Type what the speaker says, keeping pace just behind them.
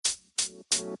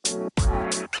Hi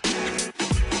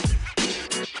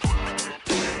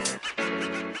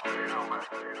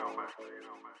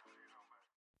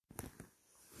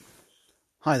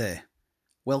there.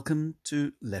 Welcome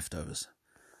to Leftovers.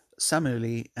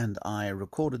 Samuel and I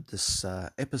recorded this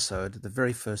episode, the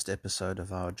very first episode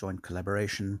of our joint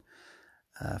collaboration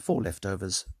for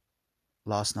Leftovers,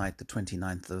 last night, the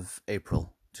 29th of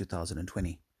April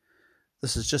 2020.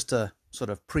 This is just a sort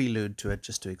of prelude to it,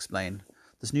 just to explain.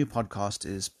 This new podcast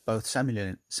is both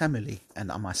Samuel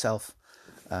and myself.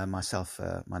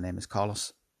 My name is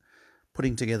Carlos,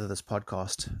 putting together this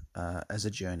podcast as a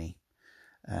journey.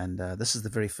 And this is the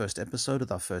very first episode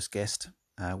with our first guest.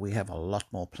 We have a lot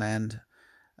more planned,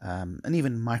 and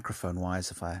even microphone-wise,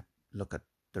 if I look at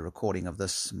the recording of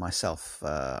this myself,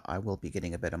 I will be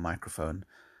getting a better microphone.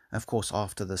 Of course,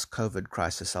 after this COVID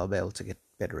crisis, I'll be able to get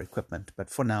better equipment.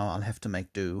 But for now, I'll have to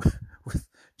make do with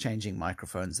changing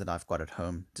microphones that I've got at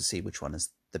home to see which one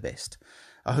is the best.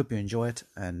 I hope you enjoy it,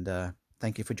 and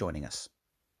thank you for joining us.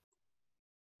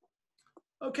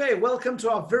 Okay, welcome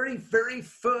to our very, very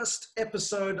first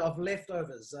episode of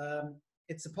Leftovers.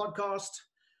 It's a podcast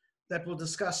that will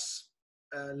discuss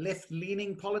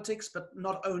left-leaning politics, but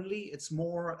not only. It's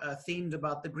more themed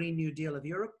about the Green New Deal of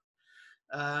Europe,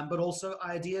 but also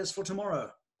ideas for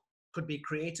tomorrow. Could be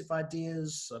creative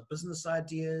ideas, business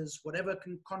ideas, whatever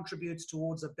can contribute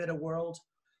towards a better world.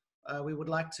 We would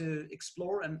like to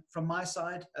explore. And from my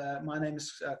side, my name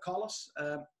is Carlos.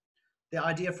 The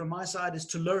idea from my side is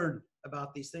to learn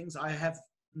about these things. I have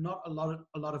not a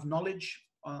lot of knowledge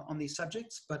on these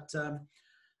subjects, but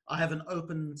I have an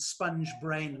open sponge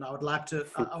brain, and I would like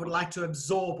to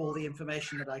absorb all the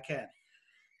information that I can.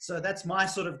 So that's my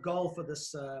sort of goal for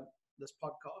this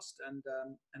podcast,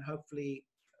 and hopefully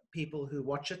people who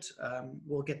watch it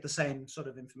will get the same sort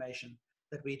of information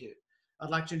that we do. I'd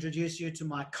like to introduce you to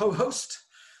my co-host,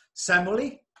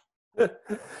 Samuel.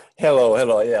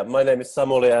 Hello. Yeah, my name is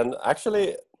Samuel, and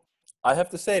actually, I have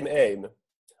the same aim.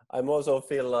 I also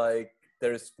feel like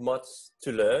there is much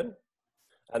to learn,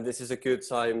 and this is a good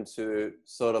time to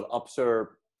sort of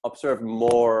observe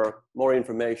more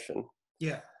information.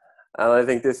 Yeah. And I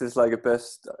think this is like a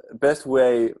best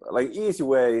way, like easy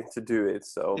way to do it.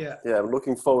 So yeah, I'm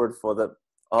looking forward for the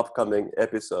upcoming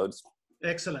episodes.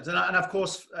 Excellent, and of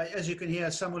course, as you can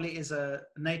hear, Samuel is a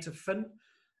native Finn.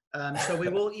 So we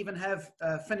will even have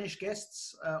Finnish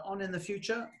guests on in the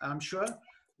future, I'm sure,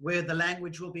 where the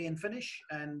language will be in Finnish.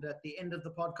 And at the end of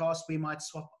the podcast, we might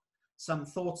swap some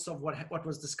thoughts of what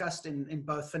was discussed in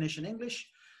both Finnish and English.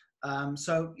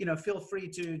 So, feel free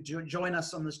to join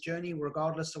us on this journey,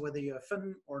 regardless of whether you're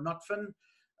Finn or not Finn.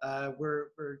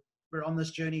 We're on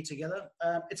this journey together.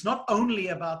 It's not only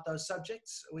about those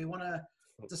subjects. We want to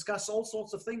discuss all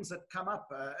sorts of things that come up.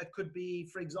 It could be,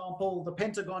 for example, the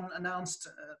Pentagon announced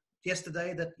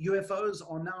yesterday that UFOs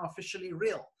are now officially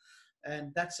real.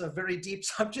 And that's a very deep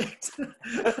subject.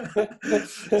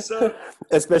 So,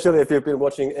 especially if you've been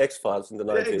watching X-Files in the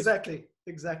 90s.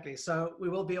 Exactly. So we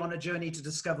will be on a journey to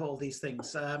discover all these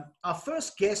things. Our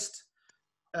first guest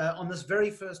on this very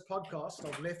first podcast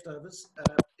of Leftovers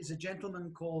is a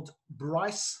gentleman called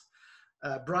Bryce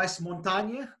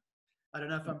Montagne. I don't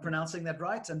know if I'm pronouncing that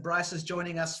right. And Bryce is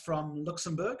joining us from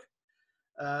Luxembourg.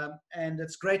 And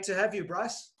it's great to have you,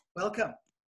 Bryce. Welcome.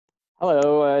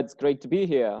 Hello, it's great to be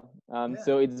here.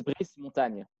 So it's Brice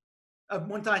Montagne.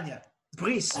 Montagne.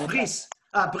 Brice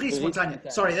Montagne.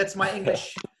 Sorry, that's my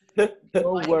English. No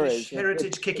worries. English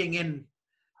heritage kicking in.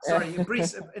 Sorry,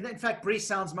 Brice. In fact, Brice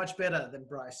sounds much better than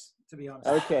Bryce, to be honest.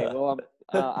 Okay, well,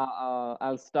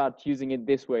 I'll start using it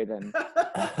this way then.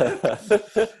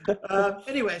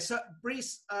 Anyway, so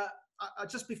Brice,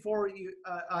 just before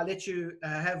I let you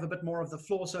have a bit more of the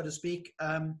floor, so to speak,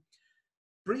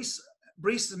 Brice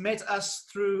met us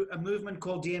through a movement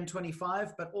called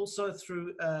DN25, but also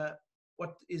through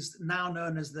what is now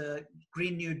known as the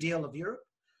Green New Deal of Europe,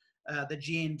 the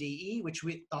GNDE, which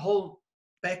the whole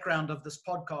background of this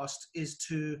podcast is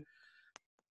to,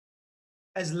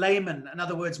 as laymen, in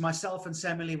other words, myself and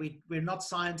Samuel, we're not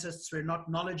scientists, we're not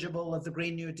knowledgeable of the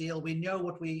Green New Deal. We know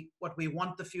what we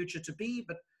want the future to be,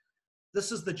 but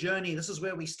this is the journey. This is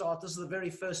where we start. This is the very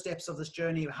first steps of this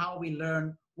journey, how we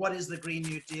learn what is the Green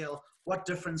New Deal, what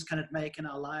difference can it make in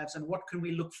our lives, and what can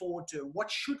we look forward to?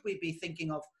 What should we be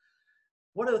thinking of?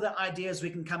 What are the ideas we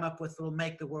can come up with that will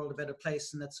make the world a better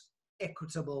place and that's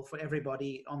equitable for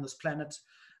everybody on this planet,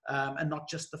 and not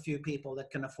just the few people that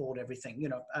can afford everything,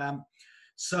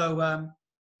 So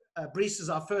Brice is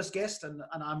our first guest, and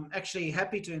I'm actually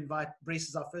happy to invite Brice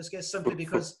as our first guest simply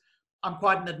because I'm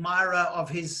quite an admirer of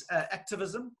his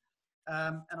activism,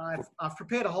 and I've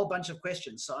prepared a whole bunch of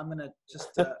questions, so I'm going to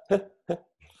just,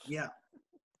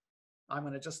 I'm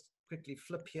going to just quickly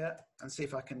flip here and see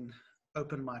if I can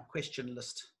open my question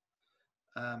list.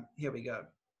 Here we go.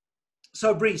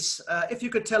 So, Brice, if you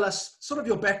could tell us sort of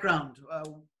your background,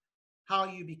 how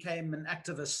you became an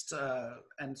activist,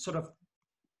 and sort of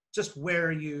just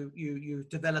where you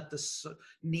developed this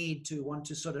need to want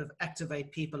to sort of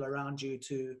activate people around you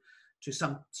to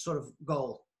some sort of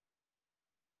goal.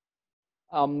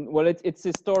 Well, it's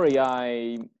a story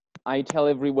I tell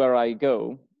everywhere I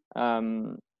go.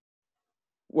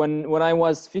 When I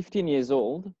was 15 years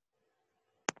old,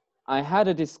 I had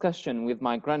a discussion with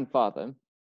my grandfather,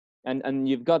 and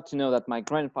you've got to know that my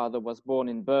grandfather was born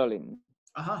in Berlin.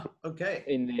 Okay.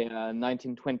 In the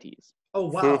 1920s. Oh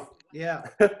wow! Yeah.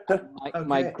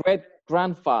 My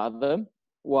great-grandfather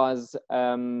was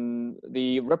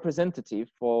the representative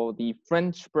for the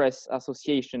French Press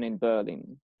Association in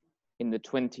Berlin in the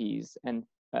 20s and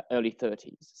early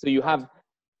 30s. So you have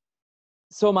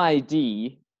some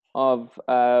idea of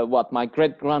what my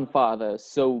great-grandfather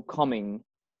saw coming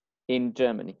in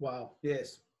Germany. Wow.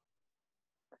 Yes.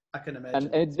 I can imagine.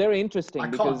 And it's very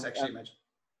interesting because can't actually imagine.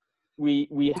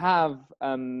 We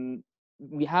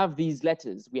have these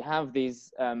letters, we have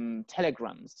these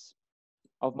telegrams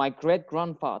of my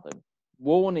great-grandfather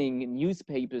warning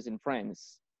newspapers in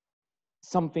France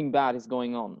something bad is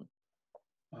going on.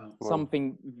 Wow.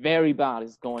 Something very bad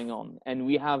is going on, and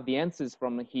we have the answers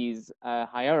from his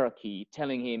hierarchy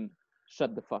telling him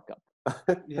shut the fuck up.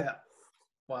 Yeah.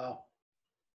 Wow.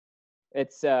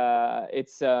 It's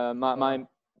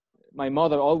my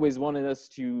mother always wanted us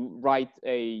to write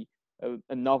a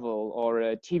novel or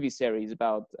a TV series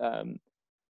about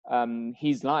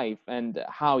his life and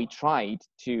how he tried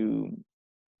to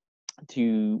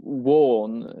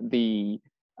warn the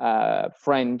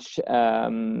French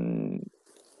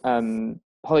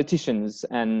politicians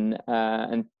and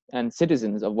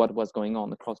citizens of what was going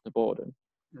on across the border.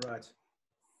 Right.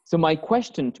 So my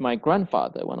question to my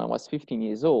grandfather when I was 15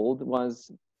 years old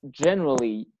was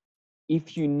generally,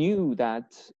 if you knew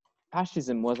that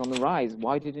fascism was on the rise,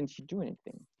 why didn't you do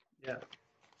anything? Yeah.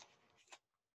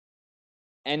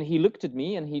 And he looked at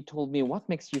me and he told me, what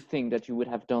makes you think that you would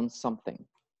have done something?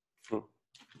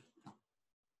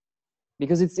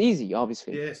 Because it's easy,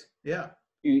 obviously. Yes. Yeah.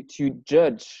 To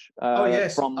judge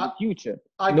yes. from the future,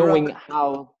 I knowing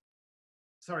how...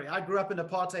 Sorry, I grew up in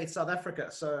apartheid South Africa,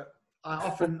 so I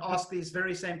often ask these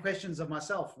very same questions of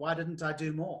myself. Why didn't I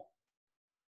do more?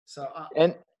 So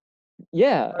and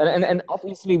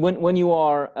obviously when you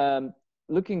are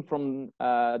looking from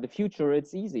the future,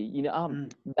 it's easy.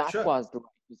 That sure. was the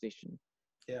right position.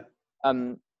 Yeah.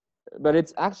 But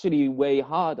it's actually way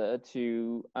harder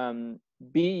to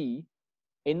be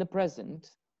in the present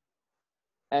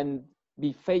and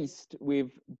be faced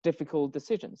with difficult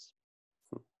decisions.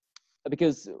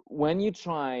 Because when you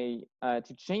try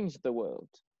to change the world,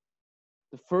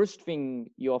 the first thing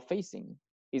you're facing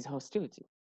is hostility.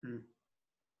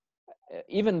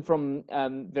 Even from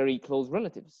very close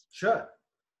relatives. Sure.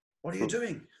 What are you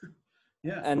doing?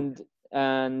 Yeah. And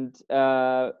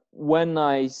when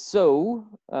I saw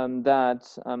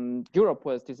that Europe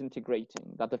was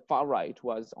disintegrating, that the far right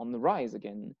was on the rise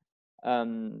again,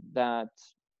 that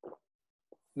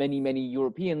many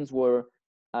Europeans were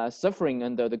suffering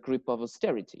under the grip of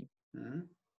austerity,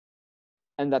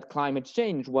 and that climate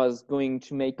change was going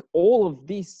to make all of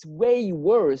this way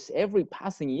worse every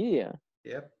passing year.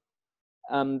 Yep.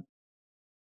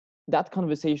 That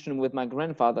conversation with my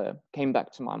grandfather came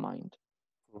back to my mind.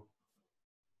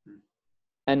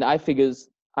 And I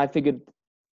figured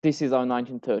this is our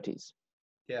 1930s.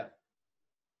 Yeah.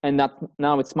 And that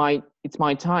now it's my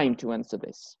time to answer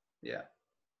this. Yeah.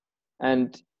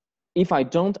 And if I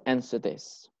don't answer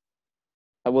this,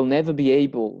 I will never be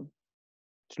able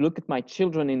to look at my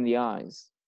children in the eyes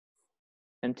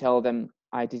and tell them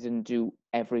I didn't do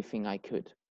everything I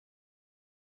could.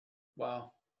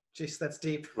 Wow. Jeez, that's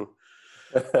deep.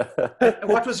 And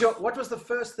what was the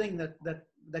first thing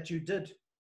that you did?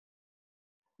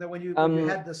 That when you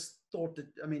had this thought that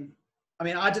I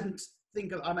didn't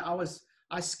think of,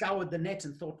 I scoured the net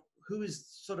and thought, who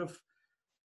is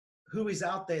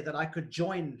out there that I could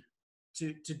join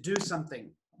to do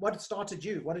something? What started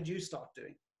you? What did you start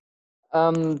doing?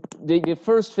 The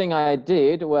first thing I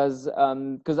did was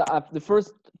because the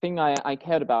first thing I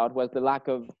cared about was the lack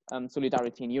of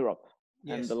solidarity in Europe.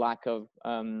 Yes. And the lack of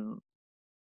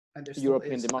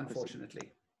European democracy.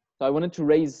 Unfortunately. So I wanted to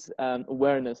raise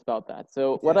awareness about that.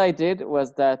 So what I did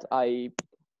was that I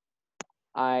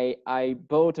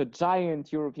bought a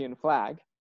giant European flag,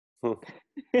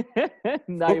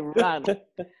 and I ran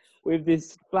with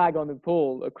this flag on a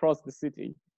pole across the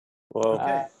city. Wow.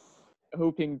 Okay.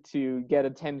 hoping to get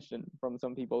attention from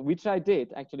some people, which I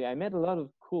did actually. I met a lot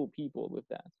of cool people with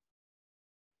that.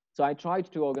 So I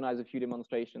tried to organize a few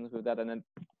demonstrations with that, and it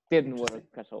didn't work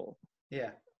at all.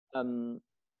 Yeah. And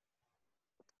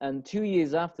 2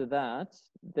 years after that,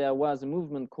 there was a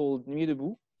movement called Nuit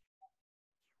debout.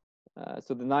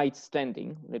 So the night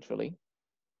standing, literally,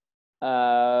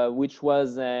 which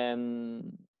was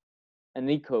an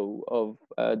echo of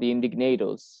the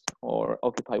Indignados or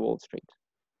Occupy Wall Street.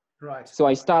 Right. So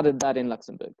I started that in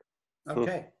Luxembourg.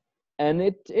 Okay. And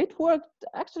it worked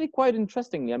actually quite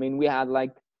interestingly. I mean,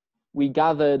 we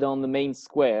gathered on the main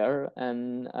square,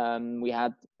 and we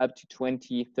had up to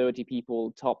 20, 30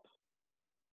 people top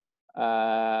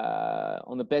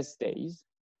on the best days.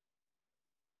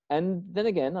 And then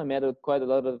again, I met quite a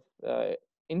lot of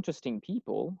interesting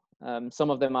people. Some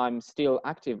of them I'm still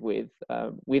active with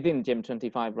within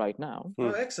Gem25 right now.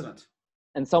 Oh, excellent.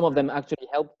 And some of them actually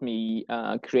helped me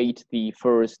create the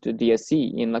first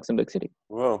DSC in Luxembourg City.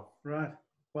 Wow. Right.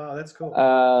 Wow, that's cool.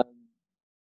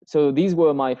 So these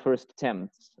were my first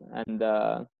attempts, and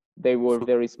they were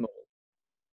very small.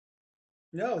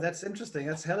 No, that's interesting.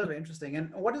 That's hell of interesting.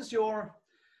 And what is your,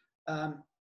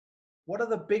 what are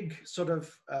the big sort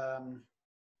of,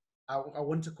 I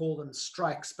want to call them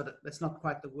strikes, but that's not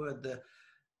quite the word, the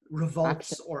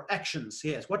revolts or actions.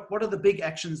 Yes. What are the big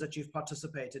actions that you've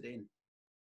participated in?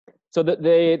 So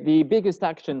the biggest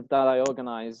actions that I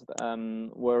organized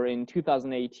were in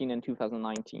 2018 and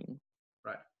 2019.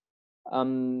 Right.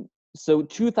 So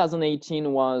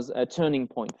 2018 was a turning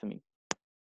point for me.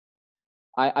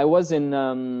 I was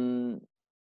in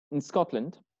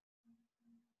Scotland,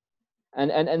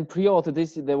 and prior to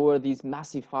this, there were these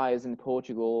massive fires in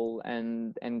Portugal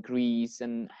and Greece,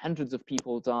 and hundreds of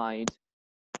people died,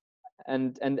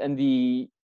 and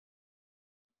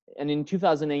in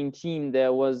 2018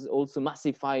 there was also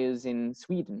massive fires in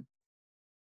Sweden.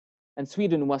 And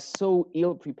Sweden was so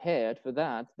ill prepared for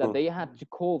that they had to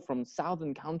call from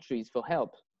southern countries for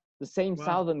help. The same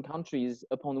southern countries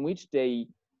upon which they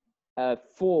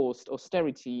forced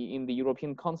austerity in the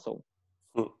European Council.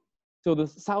 So the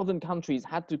southern countries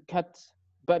had to cut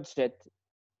budget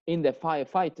in their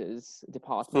firefighters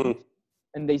department,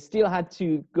 and they still had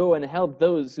to go and help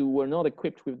those who were not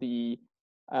equipped with the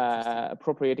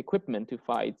appropriate equipment to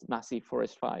fight massive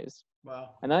forest fires.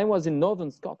 Wow. And I was in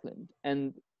northern Scotland,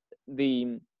 and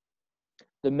the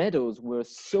meadows were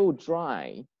so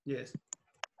dry. Yes.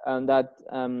 And that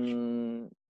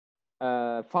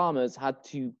farmers had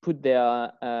to put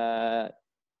their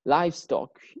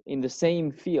livestock in the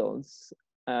same fields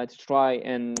to try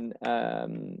and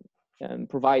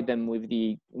provide them with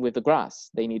the grass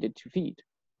they needed to feed.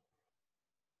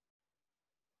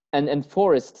 And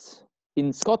forests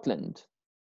in Scotland,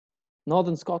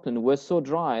 northern Scotland, were so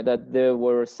dry that there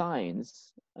were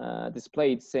signs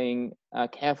displayed saying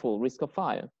careful, risk of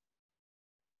fire,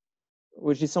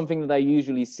 which is something that I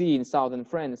usually see in southern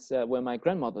France where my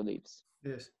grandmother lives.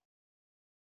 Yes.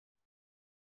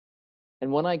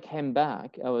 And when I came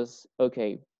back, I was,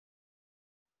 okay,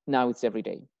 now it's every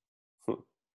day.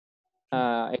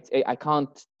 I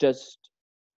can't just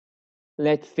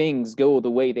let things go the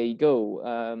way they go.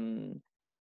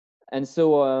 And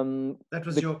so that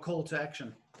was your call to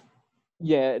action.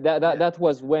 Yeah, that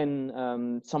was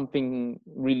when something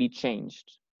really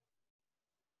changed.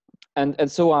 And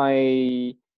so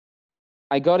I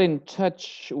got in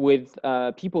touch with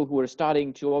people who were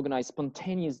starting to organize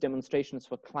spontaneous demonstrations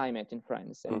for climate in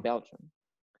France and Belgium.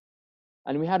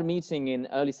 And we had a meeting in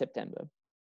late September.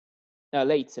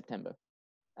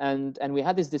 And we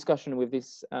had this discussion with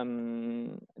this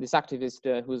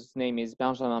activist whose name is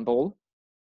Benjamin Bol.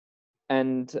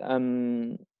 And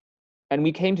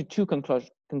we came to two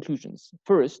conclusions.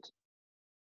 First,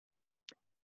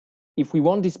 if we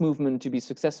want this movement to be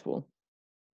successful,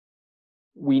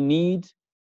 we need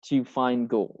to find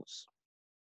goals.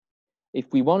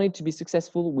 If we want it to be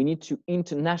successful, we need to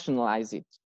internationalize it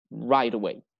right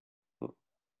away.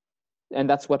 And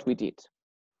that's what we did.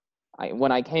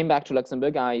 When I came back to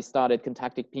Luxembourg, I started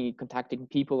contacting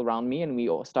people around me, and we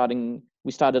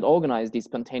started organizing these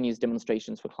spontaneous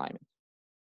demonstrations for climate.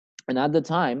 And at the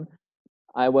time,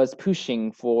 I was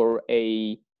pushing for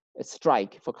a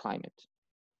strike for climate.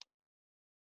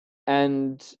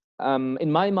 And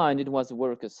in my mind, it was a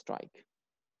workers' strike.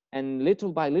 And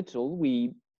little by little,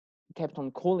 we kept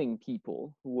on calling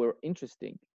people who were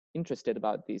interested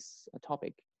about this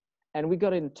topic. And we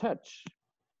got in touch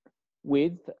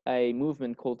with a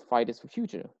movement called Fridays for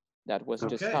Future that was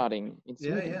just starting in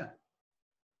Sweden.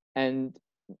 And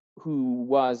who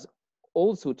was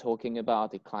also talking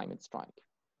about a climate strike.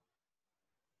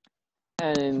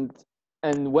 And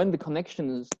when the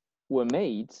connections were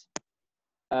made,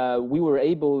 we were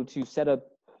able to set up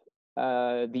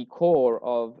the core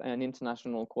of an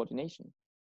international coordination.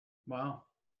 Wow.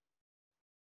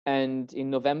 And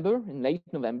in late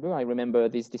November, I remember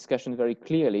this discussion very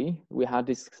clearly. We had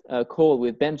this call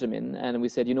with Benjamin, and we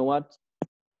said, you know what?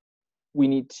 We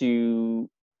need to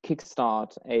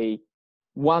kickstart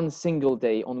one single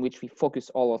day on which we focus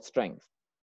all our strength.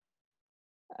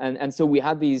 And so we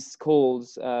had these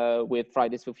calls with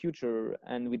Fridays for Future,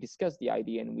 and we discussed the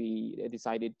idea, and we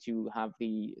decided to have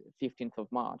the 15th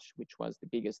of March, which was the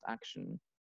biggest action,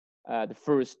 the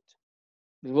first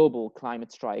global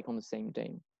climate strike on the same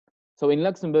day. So in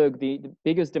Luxembourg, the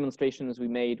biggest demonstrations we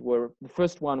made were, the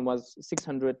first one was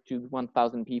 600 to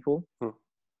 1,000 people.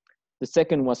 The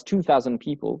second was 2,000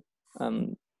 people.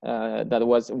 That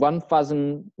was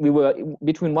 1,000, we were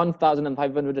between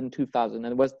 1,500 and 2,000,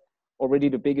 and it was already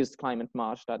the biggest climate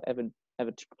march that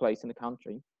ever took place in the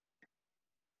country.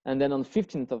 And then on the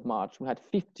 15th of March, we had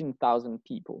 15,000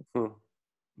 people.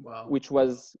 Wow. Which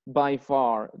was by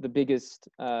far the biggest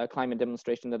climate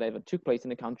demonstration that ever took place in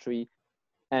the country.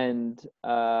 And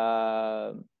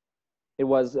it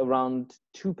was around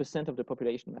 2% of the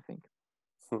population, I think,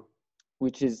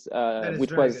 which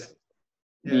was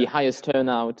the highest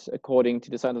turnout according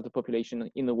to the size of the population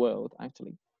in the world,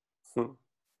 actually.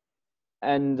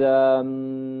 And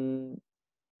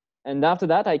after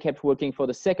that, I kept working for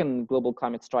the second global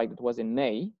climate strike that was in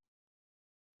May.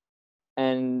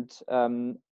 And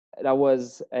that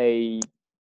was a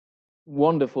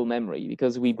wonderful memory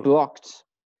because we blocked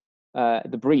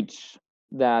the bridge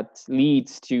that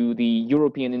leads to the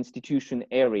European institution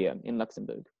area in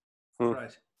Luxembourg.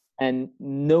 Right. And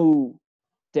no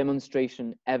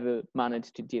demonstration ever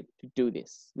managed to do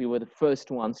this. We were the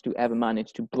first ones to ever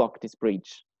manage to block this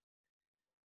bridge.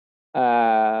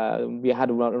 We had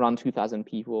around 2,000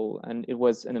 people, and it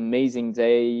was an amazing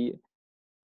day.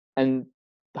 And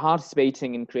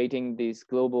participating in creating this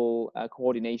global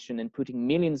coordination and putting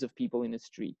millions of people in the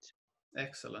street.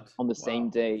 Excellent. On the same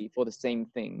day for the same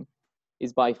thing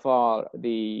is by far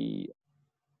the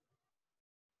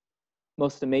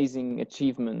most amazing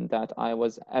achievement that I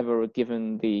was ever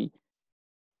given the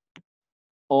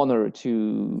honor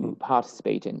to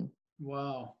participate in.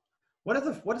 Wow. What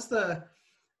is the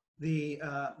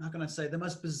how can I say, the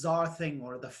most bizarre thing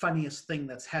or the funniest thing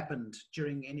that's happened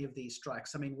during any of these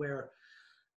strikes? I mean, where,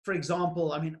 for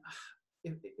example, I mean,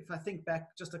 if I think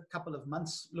back just a couple of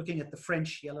months, looking at the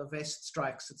French yellow vest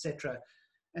strikes, etc.,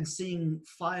 and seeing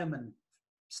firemen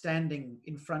standing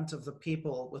in front of the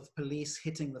people with police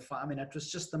hitting the fire. I mean, it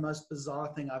was just the most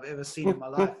bizarre thing I've ever seen in my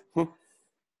life.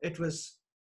 It was,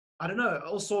 I don't know,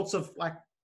 all sorts of like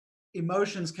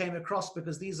emotions came across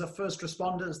because these are first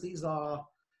responders. These are,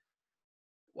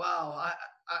 wow. I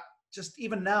just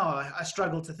even now, I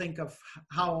struggle to think of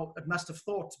how it must have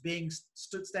thought being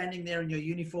standing there in your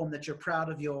uniform, that you're proud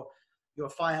of your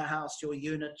firehouse, your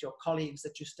unit, your colleagues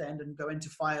that you stand and go into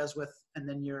fires with, and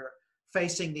then you're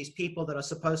facing these people that are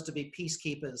supposed to be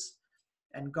peacekeepers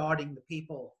and guarding the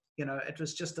people. You know, it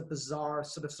was just a bizarre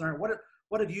sort of scenario.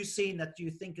 What have you seen that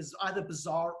you think is either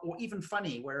bizarre or even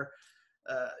funny, where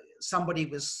somebody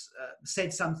was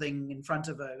said something in front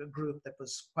of a group that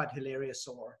was quite hilarious?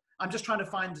 Or I'm just trying to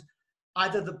find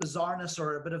either the bizarreness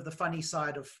or a bit of the funny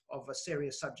side of a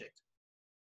serious subject.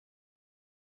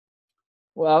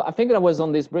 Well, I think I was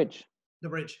on this bridge. The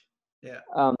bridge, yeah.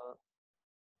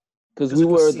 Because we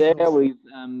were there with,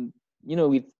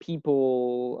 with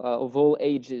people of all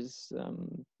ages,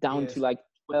 down to like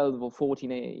 12 or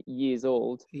 14 years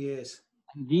old. Yes.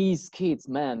 And these kids,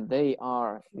 man, they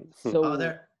are so.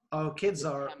 They're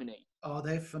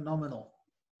phenomenal.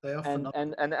 They are phenomenal.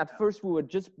 And at first we were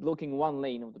just blocking one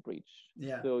lane of the bridge.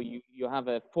 Yeah. So you have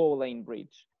a 4-lane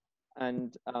bridge,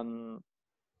 and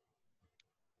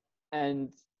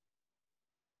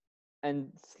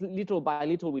little by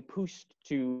little we pushed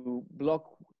to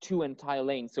block 2 entire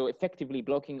lanes, so effectively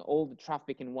blocking all the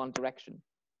traffic in one direction.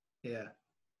 Yeah.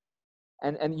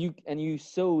 And you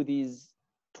saw these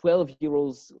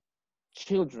 12-year-old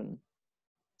children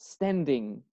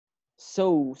standing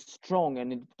so strong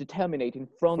and determined in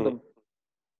front of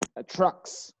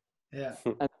trucks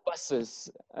and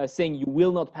buses, saying, "You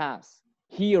will not pass.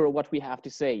 Hear what we have to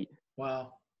say."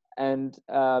 Wow. And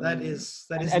that is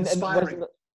inspiring.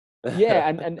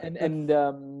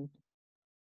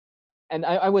 And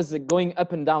I was going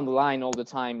up and down the line all the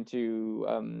time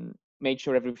to make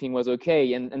sure everything was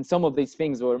okay. And some of these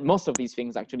things, or most of these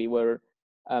things actually, were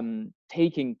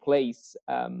taking place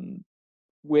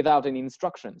without any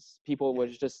instructions. People were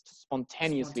just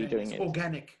spontaneously doing it.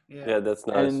 Organic. Yeah, that's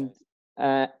nice.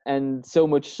 And so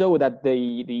much so that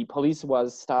the police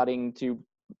was starting to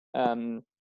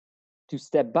to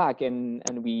step back, and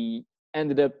we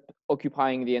ended up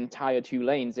occupying the entire 2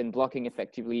 lanes and blocking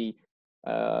effectively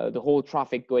the whole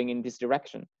traffic going in this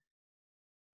direction.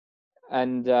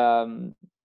 And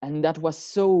that was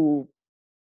so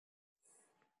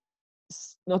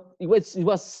it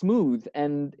was smooth,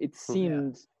 and it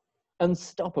seemed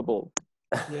unstoppable.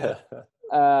 Yeah.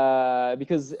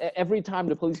 Because every time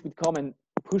the police would come and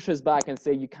push us back and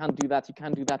say, you can't do that,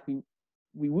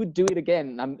 we would do it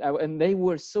again. And they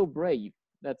were so brave.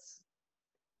 That's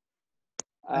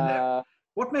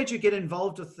what made you get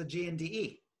involved with the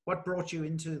GNDE? What brought you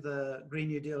into the Green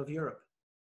New Deal of Europe?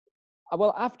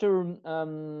 Well, after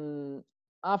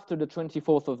the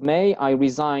 24th of May, I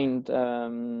resigned.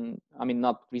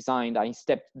 Not resigned. I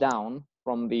stepped down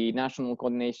from the national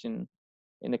coordination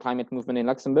in the climate movement in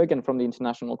Luxembourg and from the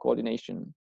international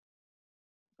coordination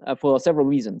for several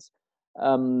reasons.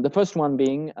 The first one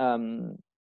being,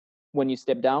 when you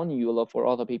step down, you allow for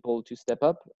other people to step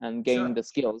up and gain the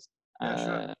skills,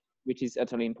 which is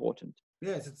utterly important.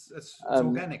 Yes, it's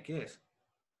organic, yes.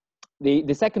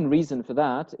 The second reason for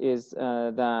that is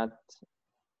that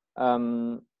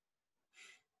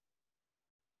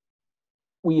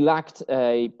we lacked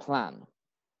a plan.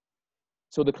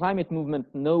 So the climate movement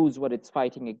knows what it's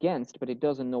fighting against, but it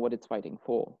doesn't know what it's fighting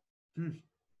for.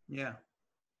 Yeah.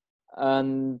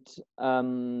 And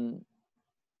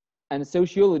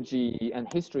sociology and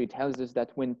history tells us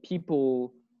that when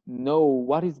people know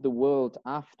what is the world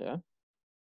after,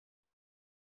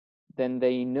 then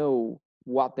they know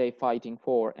what they're fighting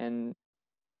for, and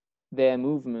their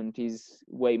movement is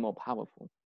way more powerful.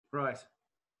 Right.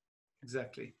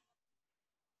 Exactly.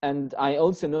 And I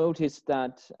also noticed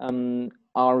that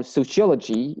our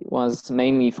sociology was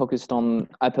mainly focused on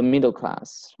upper middle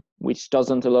class, which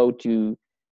doesn't allow to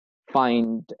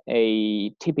find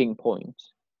a tipping point,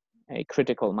 a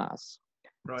critical mass.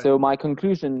 Right. So my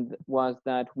conclusion was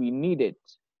that we needed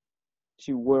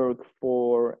to work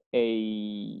for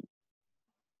a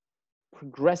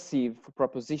progressive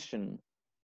proposition,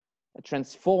 a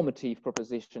transformative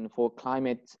proposition for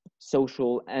climate,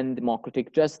 social, and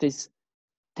democratic justice,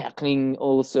 tackling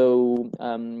also,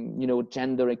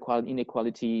 gender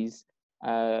inequalities,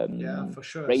 for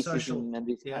sure, racism, social, and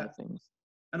these kind of things.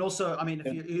 And also, I mean,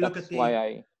 if you look at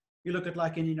you look at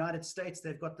like in the United States,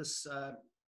 they've got this,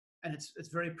 and it's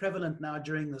very prevalent now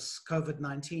during this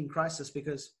COVID-19 crisis,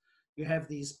 because you have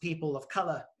these people of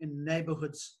color in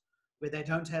neighborhoods where they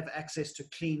don't have access to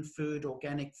clean food,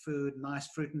 organic food, nice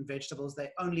fruit and vegetables. They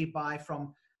only buy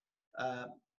from,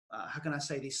 how can I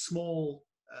say, these small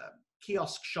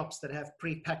kiosk shops that have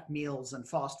pre-packed meals and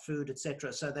fast food,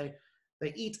 etc. So they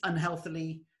eat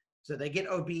unhealthily, so they get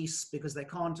obese because they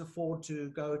can't afford to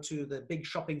go to the big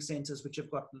shopping centers which have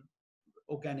got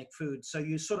organic food. So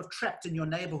you're sort of trapped in your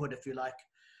neighborhood, if you like.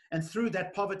 And through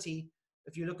that poverty,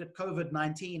 if you look at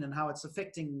COVID-19 and how it's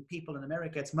affecting people in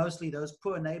America, it's mostly those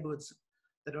poor neighborhoods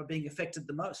that are being affected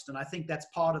the most. And I think that's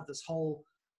part of this whole,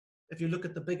 if you look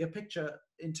at the bigger picture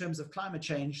in terms of climate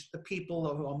change, the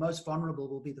people who are most vulnerable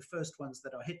will be the first ones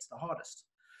that are hit the hardest.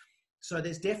 So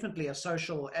there's definitely a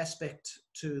social aspect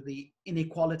to the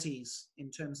inequalities in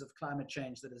terms of climate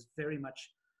change that is very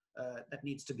much, that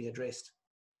needs to be addressed.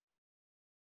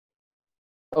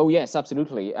 Oh, yes,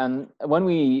 absolutely. And when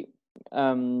we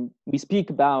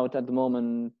speak about, at the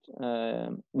moment,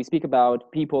 we speak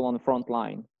about people on the front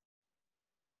line.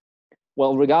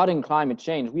 Well, regarding climate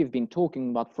change, we've been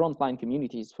talking about frontline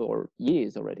communities for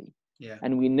years already. Yeah.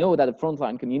 And we know that the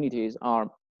frontline communities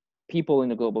are people in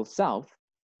the global south,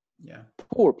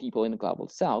 poor people in the global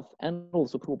south, and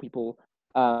also poor people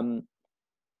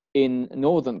in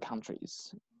northern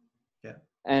countries. Yeah.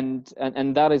 And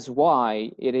that is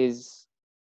why it is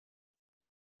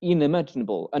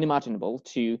unimaginable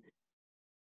to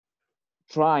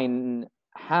try and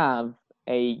have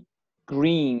a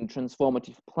green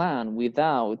transformative plan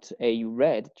without a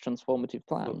red transformative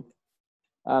plan.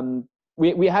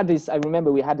 We had this, I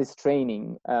remember we had this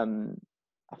training,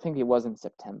 I think it was in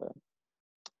September,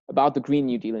 about the Green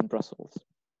New Deal in Brussels.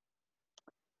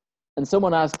 And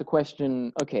someone asked the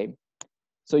question, okay,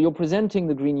 so you're presenting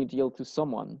the Green New Deal to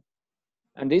someone,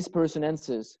 and this person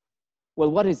answers,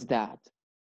 well, what is that?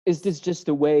 Is this just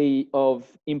a way of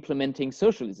implementing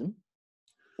socialism?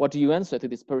 What do you answer to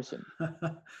this person?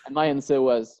 And my answer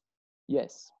was,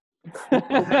 yes.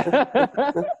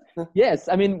 Yes,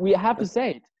 I mean, we have to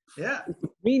say it. Yeah. If the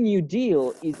Green New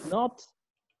Deal is not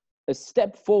a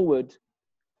step forward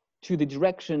to the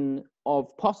direction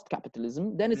of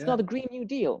post-capitalism, then it's not a Green New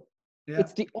Deal. Yeah.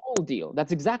 It's the old deal.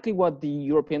 That's exactly what the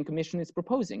European Commission is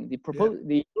proposing.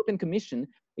 The European Commission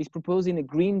is proposing a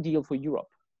Green Deal for Europe.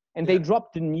 And they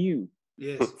dropped the new.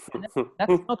 Yes.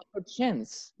 That's not per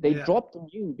chance. They Yeah. dropped on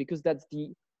you because that's the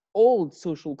old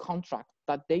social contract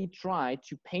that they try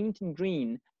to paint in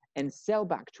green and sell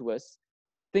back to us,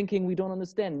 thinking we don't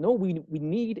understand. No, we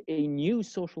need a new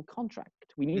social contract.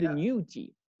 We need a Yeah. new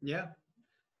deal. Yeah.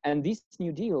 And this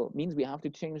new deal means we have to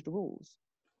change the rules.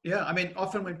 Yeah, I mean,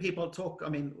 often when people talk, I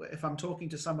mean, if I'm talking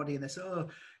to somebody and they say, "Oh,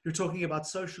 you're talking about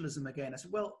socialism again," I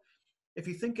said, "Well, if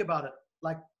you think about it,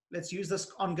 like, let's use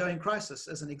this ongoing crisis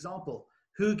as an example.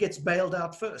 Who gets bailed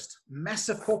out first?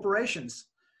 Massive corporations.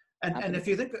 And if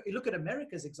you look at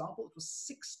America's example, it was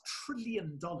 $6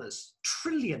 trillion.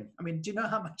 Trillion. I mean, do you know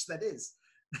how much that is?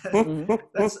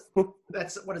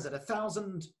 That's what is it?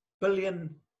 1,000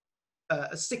 billion,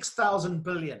 6,000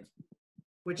 billion,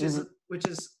 which is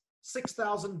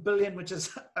 6,000 billion, which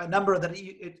is a number that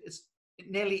it's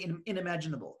nearly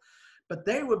unimaginable. But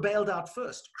they were bailed out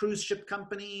first. Cruise ship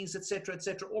companies, et cetera,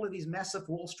 all of these massive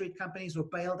Wall Street companies were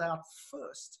bailed out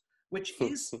first, which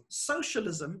is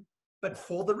socialism, but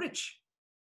for the rich.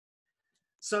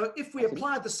 So if we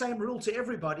apply the same rule to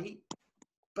everybody,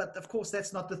 but of course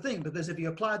that's not the thing, because if you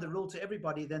apply the rule to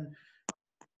everybody, then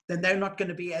they're not going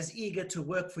to be as eager to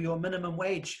work for your minimum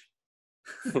wage.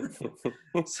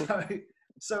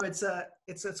 So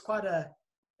it's quite a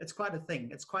thing.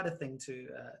 It's quite a thing to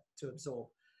absorb.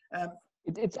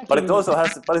 It's actually,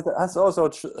 but it has also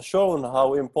shown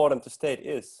how important the state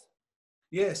is.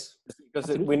 Yes,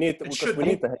 because we need the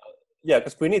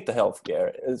because we need the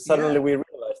healthcare. And suddenly we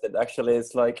realize that actually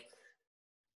it's like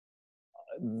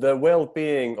the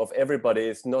well-being of everybody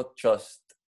is not just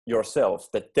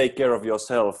yourself. That take care of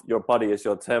yourself. Your body is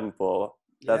your temple.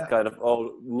 That kind of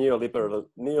all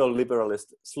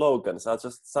neoliberalist slogans are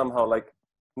just somehow like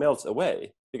melts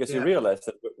away because you realize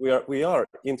that we are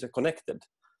interconnected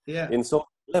in so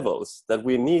many levels that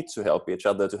we need to help each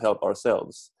other to help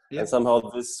ourselves. And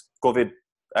somehow this COVID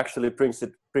actually brings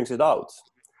it out,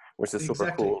 which is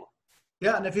super cool.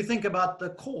 Yeah, and if you think about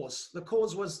the cause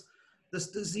was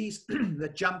this disease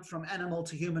that jumped from animal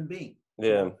to human being.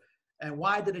 Yeah. And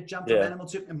why did it jump from animal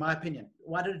to, in my opinion,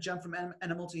 why did it jump from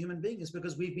animal to human being? Is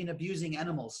because we've been abusing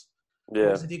animals. Yeah.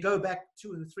 Because if you go back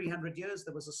 200 or 300 years,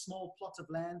 there was a small plot of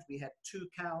land. We had 2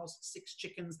 cows, 6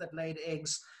 chickens that laid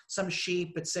eggs, some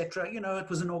sheep, etc. You know, it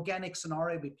was an organic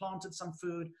scenario. We planted some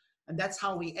food, and that's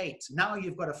how we ate. Now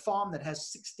you've got a farm that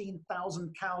has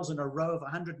 16,000 cows in a row of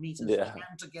 100 meters,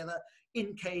 jammed together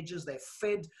in cages. They're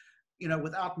fed, you know,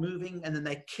 without moving, and then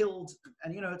they killed,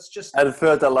 and you know, it's just. And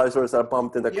fertilizers are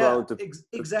pumped in the ground to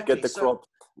get the crop.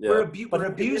 Yeah. We're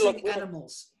abusing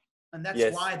animals, and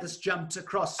that's why this jumped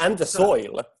across. And the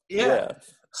soil. Yeah.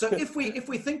 So if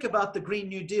we think about the Green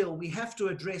New Deal, we have to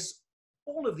address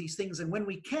all of these things, and when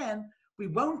we can, we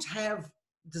won't have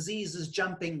diseases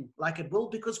jumping like it will,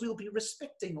 because we'll be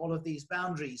respecting all of these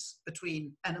boundaries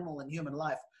between animal and human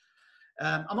life.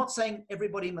 I'm not saying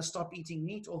everybody must stop eating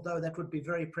meat, although that would be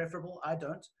very preferable. I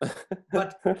don't.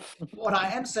 But what I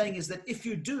am saying is that if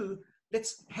you do,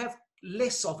 let's have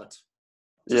less of it.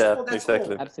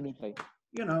 Exactly. Absolutely.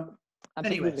 You know.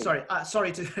 Absolutely. Anyway,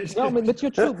 sorry to. No, but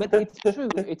you're true. But it's true.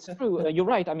 It's true. You're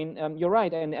right. I mean, you're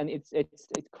right, and it's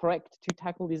correct to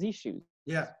tackle these issues.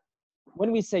 Yeah.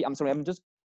 When we say, I'm sorry, I'm just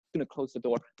going to close the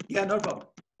door. Yeah, no problem.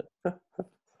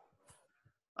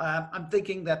 I'm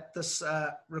thinking that this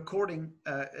recording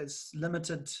is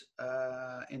limited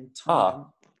in time,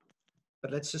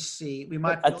 but let's just see. We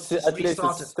might just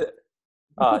restart it.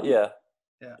 Yeah.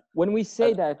 When we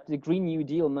say that the Green New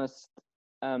Deal must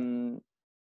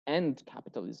end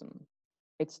capitalism,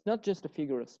 it's not just a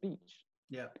figure of speech.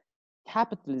 Yeah.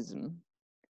 Capitalism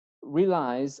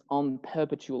relies on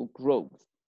perpetual growth.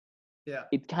 Yeah.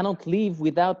 It cannot live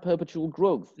without perpetual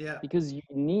growth. Yeah. Because you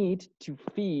need to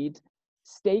feed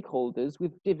stakeholders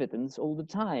with dividends all the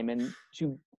time, and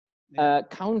to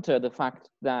counter the fact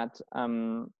that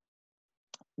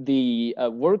the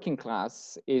working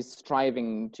class is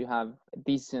striving to have a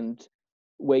decent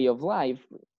way of life.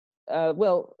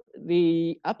 Well,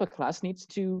 the upper class needs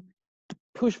to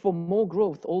push for more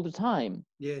growth all the time.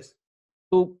 Yes.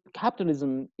 So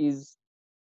capitalism is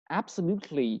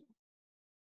absolutely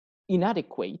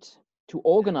inadequate to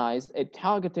organize a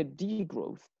targeted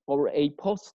degrowth or a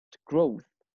post-growth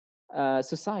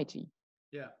society.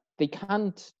 Yeah. They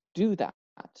can't do that.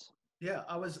 Yeah,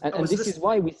 and this is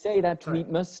why we say that we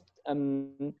must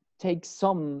take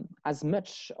as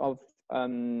much of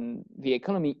the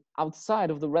economy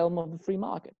outside of the realm of the free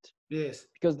market. Yes.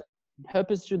 Because the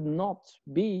purpose should not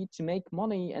be to make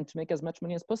money and to make as much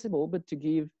money as possible, but to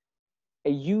give a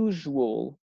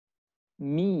usual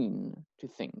mean to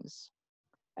things.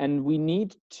 And we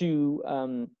need to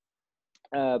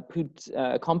put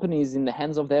companies in the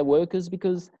hands of their workers,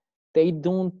 because They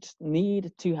don't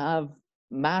need to have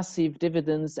massive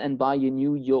dividends and buy a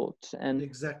new yacht. And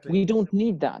Exactly. we don't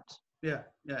need that. Yeah.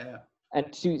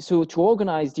 And to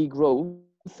organize degrowth,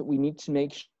 we need to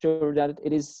make sure that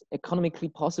it is economically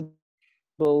possible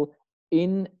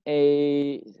in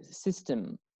a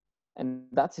system, and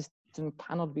that system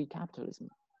cannot be capitalism.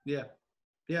 Yeah.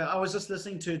 I was just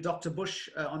listening to Dr. Bush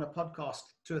on a podcast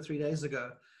 2 or 3 days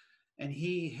ago, and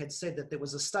he had said that there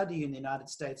was a study in the United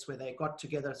States where they got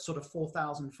together sort of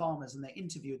 4,000 farmers and they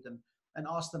interviewed them and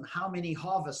asked them how many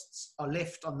harvests are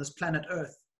left on this planet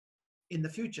Earth in the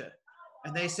future.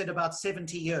 And they said about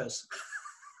 70 years.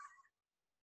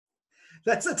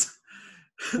 That's it.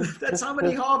 That's how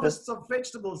many harvests of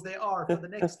vegetables there are for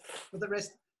the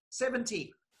rest.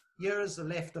 70 years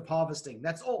left of harvesting.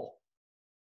 That's all.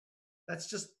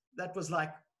 That was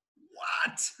like,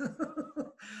 what?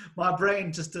 My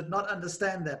brain just did not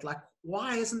understand that. Like,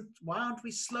 why aren't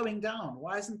we slowing down?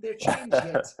 Why isn't there change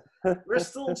yet? We're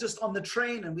still just on the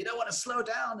train and we don't want to slow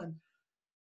down.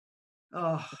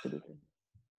 And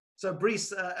so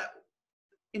Brice,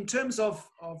 in terms of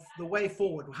the way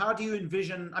forward, how do you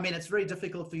envision, I mean, it's very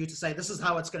difficult for you to say this is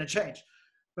how it's going to change,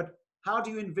 but how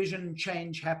do you envision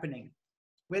change happening?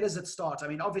 Where does it start? I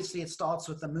mean, obviously it starts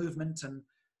with the movement and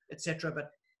etc.,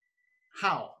 but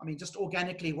how? I mean, just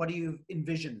organically, what do you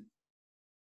envision?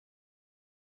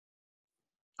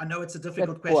 I know it's a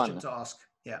difficult question to ask.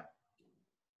 Yeah.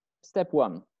 Step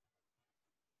one,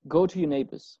 go to your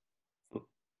neighbors.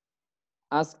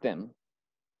 Ask them,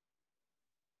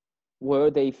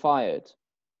 were they fired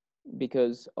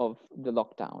because of the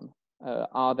lockdown?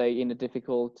 Are they in a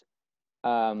difficult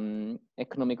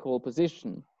economical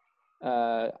position?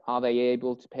 Are they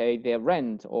able to pay their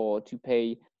rent or to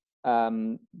pay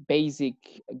basic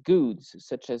goods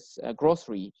such as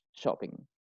grocery shopping?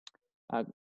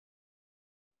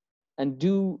 And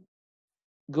do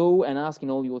go and ask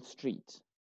in all your streets,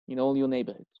 in all your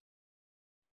neighborhoods.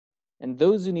 And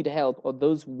those who need help or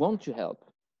those who want to help,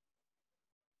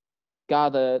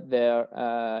 gather their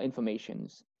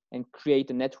informations and create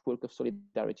a network of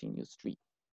solidarity in your street.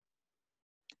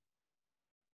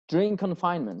 During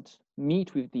confinement,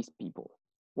 meet with these people,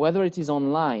 whether it is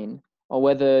online or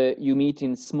whether you meet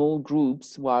in small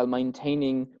groups while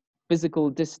maintaining physical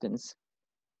distance,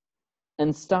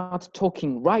 and start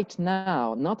talking right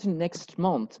now, not in next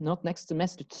month, not next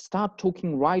semester, start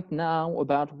talking right now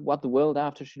about what the world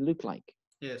after should look like.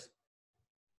 Yes.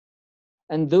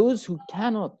 And those who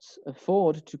cannot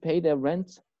afford to pay their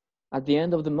rent at the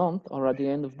end of the month or at the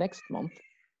end of next month,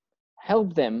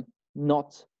 help them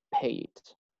not pay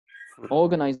it.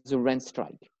 Organize a rent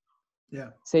strike. Yeah.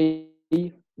 Say,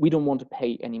 we don't want to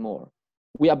pay anymore.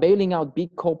 We are bailing out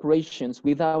big corporations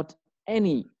without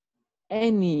any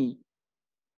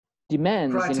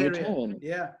demands criteria in return.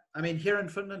 Yeah. I mean, here in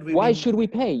Finland, why should we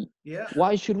pay? Yeah.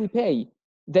 Why should we pay?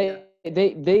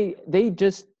 They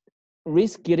just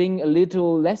risk getting a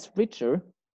little less richer.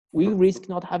 We risk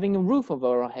not having a roof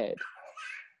over our head.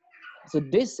 So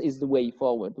this is the way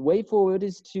forward. The way forward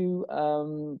is to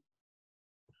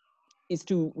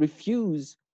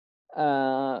refuse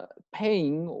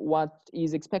paying what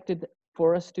is expected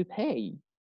for us to pay.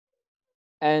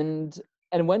 And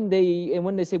when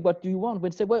they say, what do you want?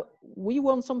 We say, well, we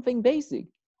want something basic.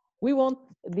 We want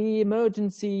an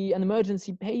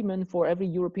emergency payment for every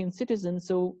European citizen,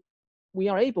 so we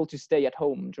are able to stay at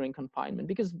home during confinement.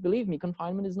 Because believe me,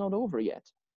 confinement is not over yet.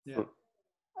 Yeah.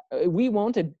 We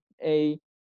want a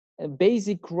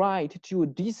basic right to a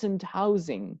decent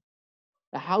housing,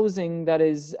 a housing that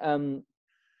is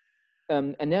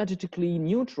energetically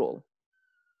neutral.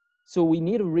 So we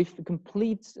need a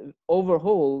complete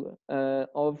overhaul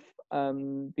of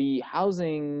the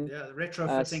housing. Yeah, the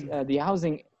retrofitting. The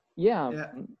housing.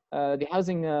 The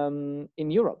housing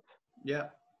in Europe. Yeah,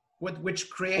 which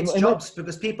creates jobs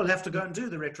because people have to go and do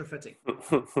the retrofitting.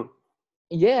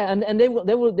 Yeah, and they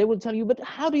will tell you, but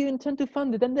how do you intend to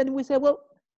fund it? And then we say, well,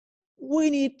 we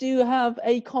need to have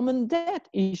a common debt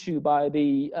issue by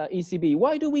the ECB.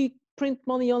 Why do we print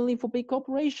money only for big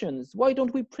corporations? Why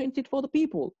don't we print it for the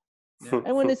people? Yeah.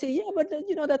 And when they say, yeah, but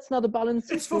that's not a balanced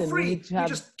system. It's for free. You're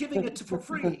just giving it for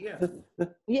free. Yeah.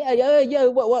 Yeah.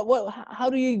 What? How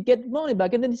do you get money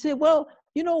back? And then they say, well,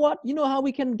 you know what? You know how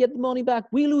we can get the money back?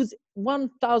 We lose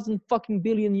 1,000 fucking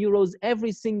billion euros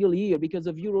every single year because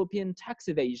of European tax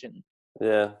evasion.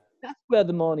 Yeah. That's where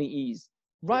the money is.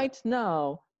 Right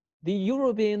now, the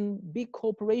European big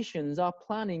corporations are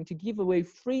planning to give away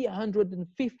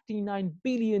 359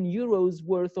 billion euros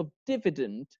worth of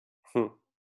dividend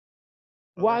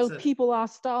while people are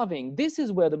starving. This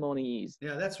is where the money is.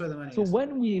 Yeah, that's where the money is. So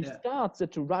when we start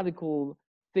such a radical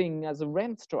thing as a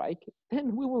rent strike,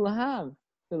 then we will have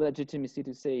the legitimacy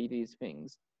to say these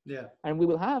things. Yeah. And we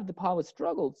will have the power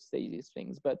struggle to say these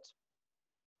things, but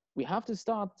we have to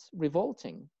start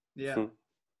revolting. Yeah.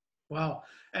 Wow.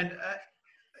 And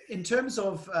in terms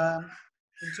of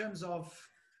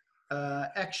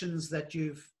actions that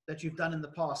you've done in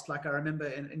the past, like I remember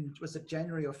in was it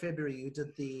January or February, you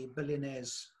did the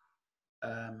billionaires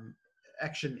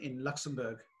action in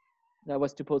Luxembourg. That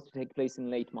was supposed to take place in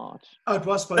late March. Oh, it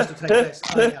was supposed to take place.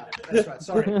 Oh, yeah, that's right.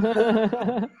 Sorry.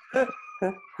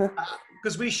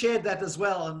 Because we shared that as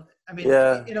well. And I mean,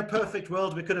 in a perfect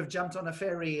world, we could have jumped on a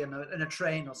ferry and a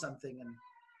train or something.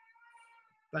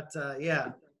 But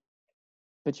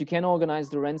you can organize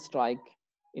the rent strike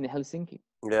in Helsinki.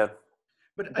 Yeah.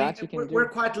 But we're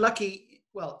quite lucky,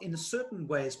 well, in certain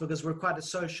ways, because we're quite a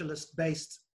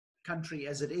socialist-based country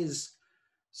as it is.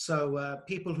 So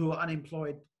people who are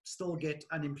unemployed still get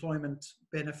unemployment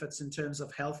benefits in terms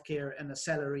of healthcare and a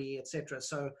salary, etc.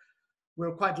 So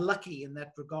we're quite lucky in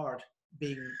that regard,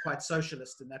 being quite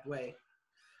socialist in that way.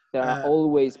 There are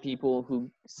always people who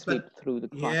slip through the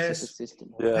cracks of the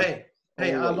system. Yeah.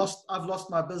 Hey, I've lost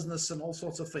my business and all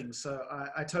sorts of things, so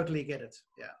I totally get it.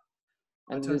 Yeah.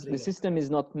 And the system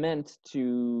is not meant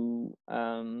to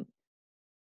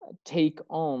take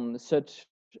on such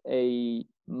a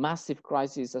massive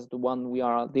crisis as the one we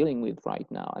are dealing with right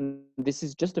now. And this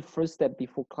is just the first step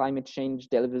before climate change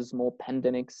delivers more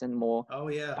pandemics and more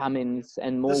famines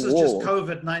and more wars. This is just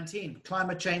COVID-19.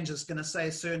 Climate change is going to say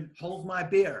soon, hold my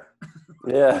beer.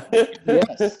 Yeah.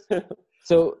 Yes.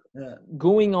 So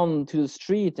going on to the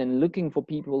street and looking for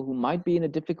people who might be in a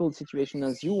difficult situation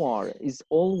as you are is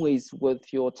always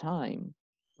worth your time.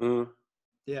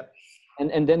 Yeah.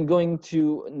 And then going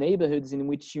to neighborhoods in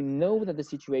which you know that the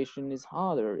situation is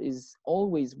harder is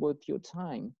always worth your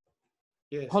time.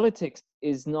 Yes. Politics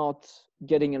is not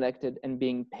getting elected and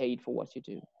being paid for what you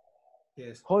do.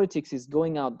 Yes. Politics is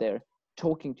going out there,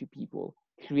 talking to people,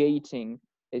 creating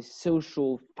a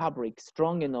social fabric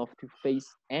strong enough to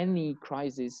face any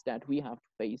crisis that we have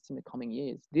faced in the coming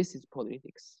years. This is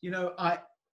politics. You know, I'm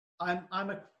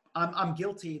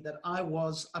guilty that I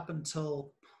was up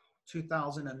until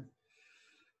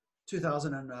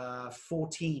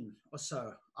 2014 or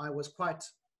so. I was quite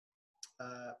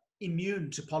immune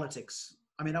to politics.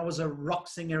 I mean, I was a rock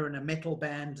singer in a metal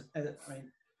band. I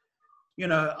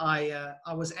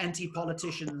was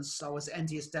anti-politicians. I was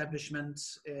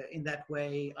anti-establishment in that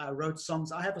way. I wrote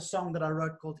songs. I have a song that I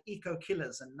wrote called Eco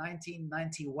Killers in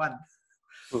 1991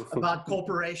 about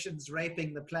corporations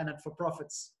raping the planet for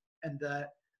profits. And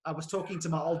I was talking to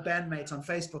my old bandmate on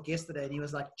Facebook yesterday, and he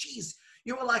was like, geez,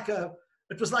 you were like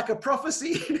it was like a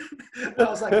prophecy. I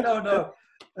was like, no,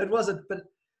 it wasn't. But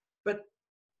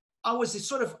I was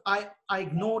sort of, I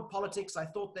ignored politics. I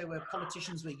thought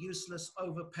politicians were useless,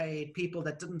 overpaid, people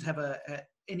that didn't have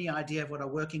any idea of what a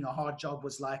working a hard job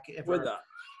was like.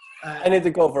 I need to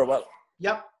go for a while.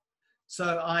 Yep.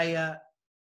 So I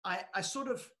sort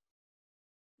of,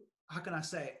 how can I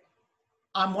say,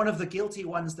 I'm one of the guilty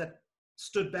ones that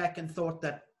stood back and thought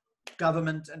that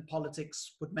government and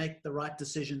politics would make the right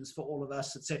decisions for all of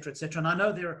us, et cetera, et cetera. And I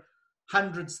know there are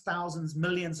hundreds, thousands,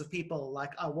 millions of people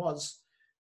like I was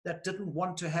that didn't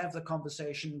want to have the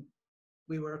conversation.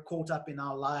 We were caught up in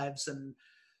our lives and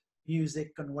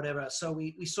music and whatever. So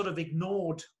we sort of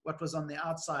ignored what was on the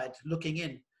outside looking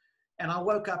in. And I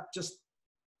woke up just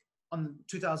on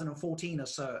 2014 or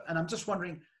so. And I'm just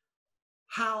wondering,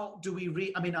 how do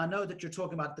we I mean, I know that you're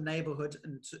talking about the neighborhood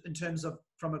in terms of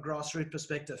from a grassroots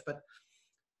perspective, but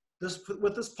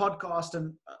with this podcast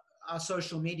and our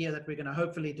social media that we're going to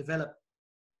hopefully develop,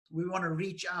 we want to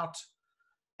reach out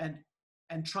and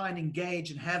try and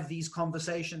engage and have these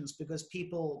conversations, because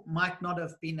people might not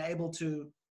have been able to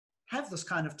have this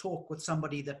kind of talk with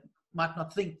somebody that might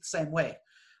not think the same way.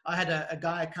 I had a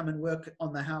guy come and work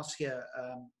on the house here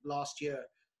last year,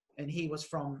 and he was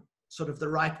from sort of the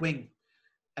right wing.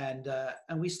 And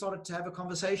we started to have a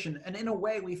conversation. And in a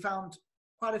way, we found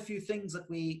quite a few things that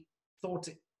we thought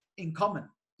in common,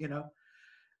 you know.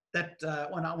 That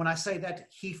when I say that,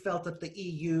 he felt that the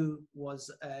EU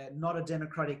was not a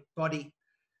democratic body,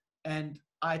 and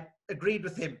I agreed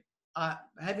with him.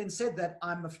 Having said that,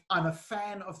 I'm a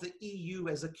fan of the EU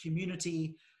as a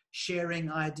community, sharing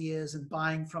ideas and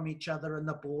buying from each other and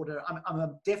the border.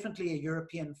 I'm definitely a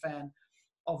European fan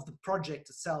of the project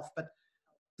itself, but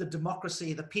the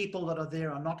democracy, the people that are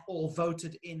there are not all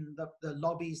voted in. The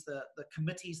lobbies, the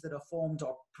committees that are formed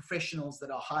are professionals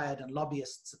that are hired and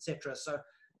lobbyists, etc. So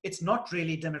it's not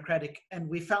really democratic. And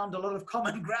we found a lot of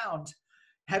common ground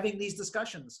having these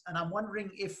discussions. And I'm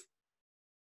wondering if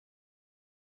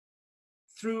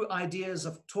through ideas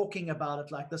of talking about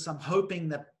it like this, I'm hoping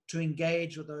that to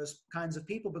engage with those kinds of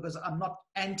people, because I'm not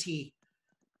anti.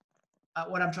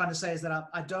 What I'm trying to say is that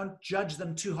I don't judge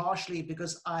them too harshly,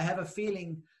 because I have a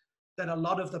feeling that a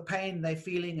lot of the pain they're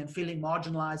feeling and feeling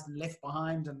marginalized and left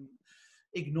behind and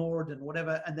ignored and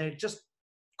whatever, and they're just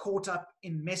caught up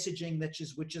in messaging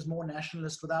which is more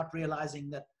nationalist, without realizing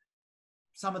that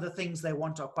some of the things they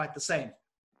want are quite the same.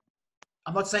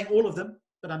 I'm not saying all of them,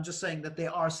 but I'm just saying that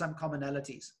there are some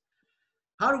commonalities.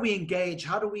 How do we engage?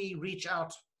 How do we reach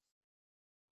out?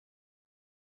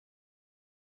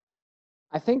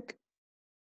 I think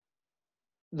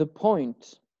the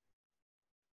point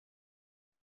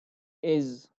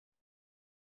is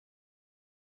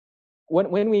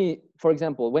when we, for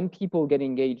example, when people get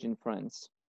engaged in France,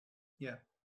 yeah,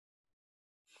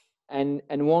 and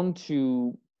want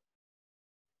to,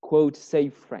 quote,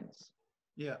 save France,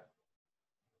 yeah,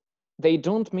 they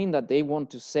don't mean that they want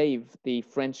to save the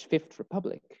French Fifth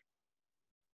Republic.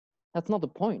 That's not the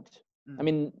point. I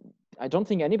mean, I don't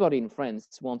think anybody in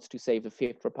France wants to save the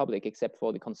Fifth Republic except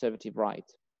for the conservative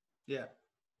right. Yeah.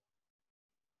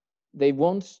 They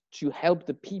want to help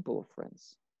the people of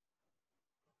France.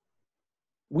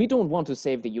 We don't want to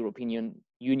save the European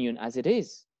Union as it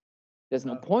is. There's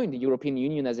no point. The European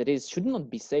Union as it is should not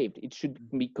be saved. It should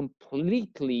be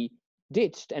completely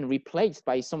ditched and replaced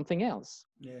by something else.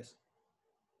 Yes.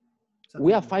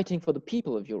 We are fighting for the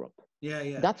people of Europe. Yeah,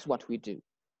 yeah. That's what we do.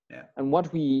 Yeah. And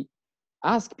what we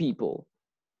ask people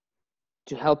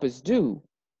to help us do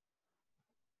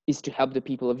is to help the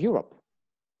people of Europe.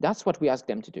 That's what we ask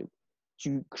them to do.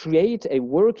 To create a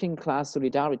working class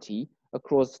solidarity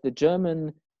across the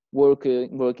German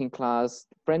working class,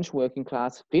 French working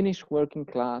class, Finnish working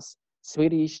class,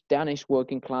 Swedish, Danish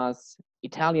working class,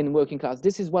 Italian working class.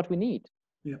 This is what we need.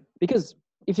 Yeah. Because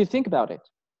if you think about it,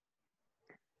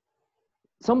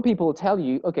 some people tell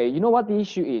you, okay, you know what the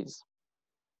issue is?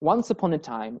 Once upon a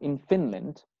time in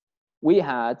Finland, we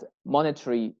had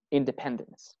monetary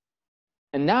independence.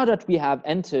 And now that we have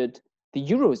entered the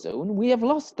Eurozone, we have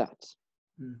lost that.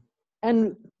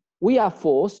 And we are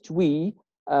forced,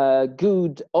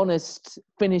 good, honest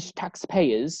Finnish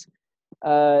taxpayers,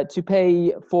 to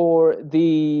pay for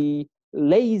the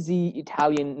lazy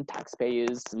Italian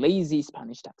taxpayers, lazy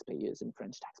Spanish taxpayers, and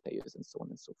French taxpayers, and so on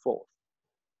and so forth.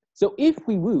 So if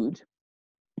we would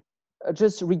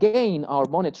just regain our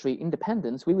monetary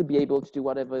independence, we would be able to do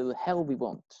whatever the hell we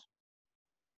want.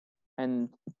 And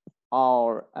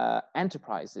our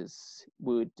enterprises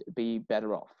would be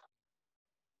better off.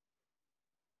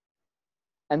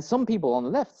 And some people on the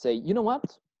left say, you know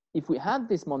what? If we had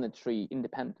this monetary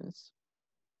independence,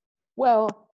 well,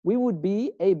 we would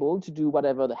be able to do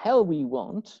whatever the hell we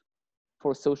want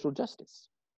for social justice.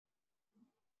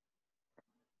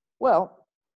 Well,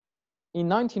 in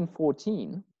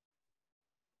 1914,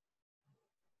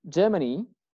 Germany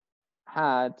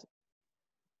had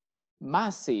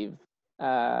massive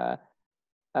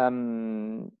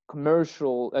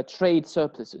commercial trade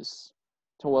surpluses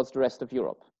towards the rest of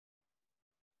Europe.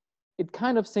 It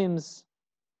kind of seems,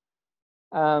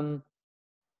 familiar,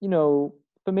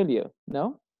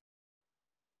 no?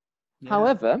 Yeah.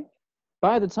 However,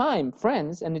 by the time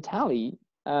France and Italy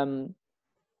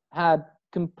had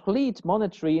complete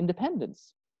monetary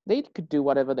independence, they could do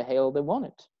whatever the hell they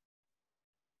wanted.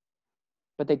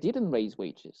 But they didn't raise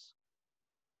wages.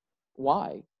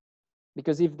 Why?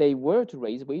 Because if they were to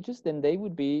raise wages, then they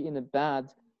would be in a bad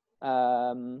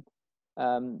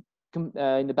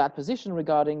position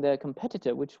regarding their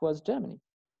competitor, which was Germany.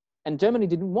 And Germany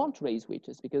didn't want to raise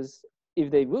wages, because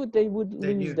if they would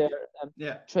lose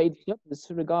their trade surplus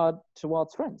regard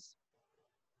towards France.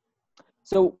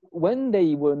 So when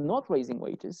they were not raising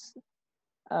wages,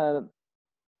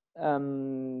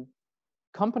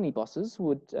 company bosses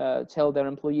would tell their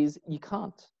employees, we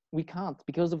can't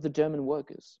because of the German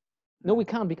workers. No, we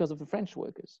can't because of the French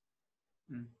workers.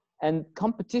 And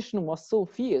competition was so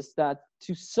fierce that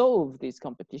to solve this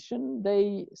competition,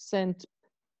 they sent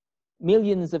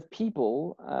millions of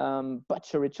people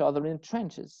butcher each other in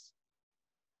trenches.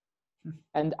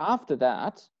 And after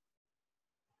that,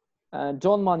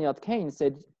 John Maynard Keynes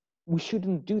said, we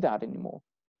shouldn't do that anymore.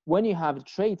 When you have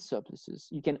trade surpluses,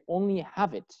 you can only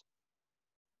have it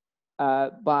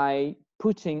by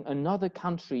putting another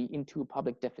country into a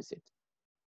public deficit.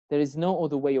 There is no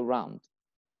other way around.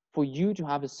 For you to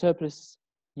have a surplus,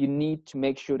 you need to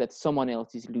make sure that someone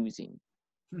else is losing.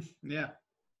 Yeah.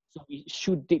 So we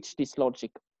should ditch this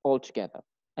logic altogether.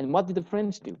 And what did the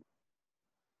French do?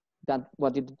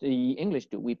 What did the English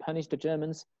do? We punished the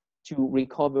Germans to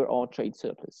recover our trade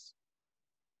surplus.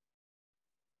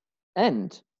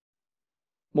 And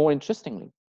more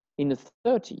interestingly, in the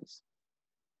 30s,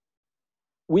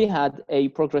 we had a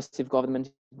progressive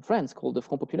government in France called the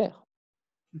Front Populaire.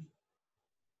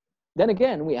 Then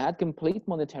again, we had complete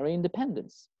monetary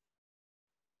independence.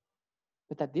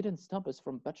 But that didn't stop us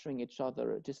from butchering each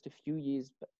other just a few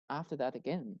years after that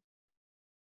again.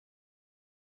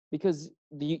 Because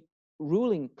the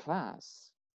ruling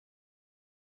class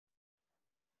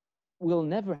will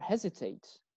never hesitate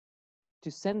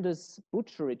to send us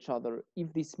butcher each other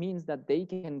if this means that they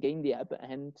can gain the upper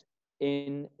hand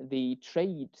in the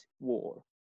trade war.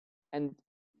 And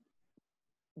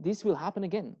this will happen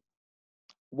again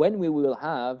when we will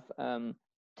have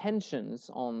tensions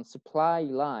on supply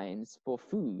lines for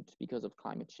food because of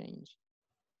climate change.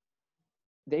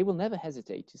 They will never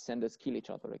hesitate to send us kill each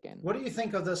other again. What do you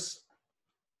think of this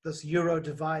Euro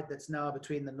divide that's now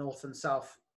between the North and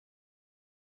South?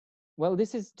 Well,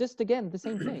 this is just, again, the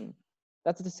same thing.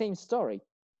 That's the same story.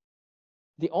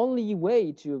 The only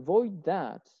way to avoid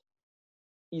that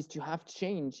is to have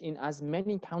change in as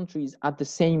many countries at the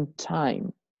same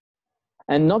time.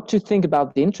 And not to think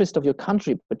about the interest of your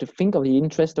country, but to think of the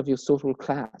interest of your social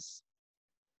class.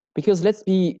 Because let's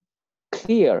be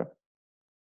clear,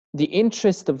 the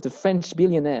interest of the French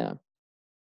billionaire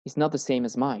is not the same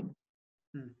as mine.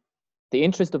 The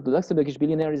interest of the Luxembourgish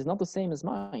billionaire is not the same as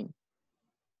mine.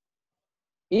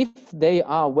 If they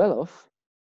are well off,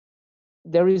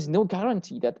 there is no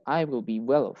guarantee that I will be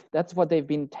well off. That's what they've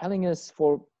been telling us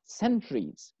for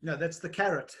centuries. No, that's the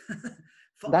carrot.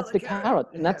 That's the carrot,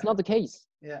 and that's not the case.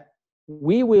 Yeah.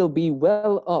 We will be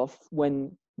well off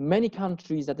when many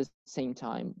countries at the same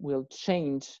time will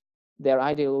change their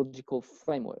ideological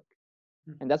framework.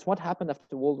 And that's what happened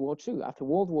after World War II. After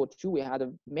World War II, we had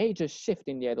a major shift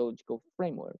in the ideological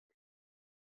framework.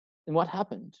 And what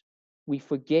happened? We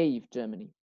forgave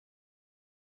Germany.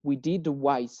 We did the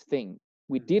wise thing.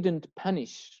 We didn't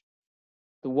punish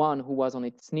the one who was on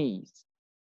its knees.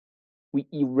 We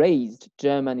erased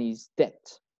Germany's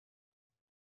debt.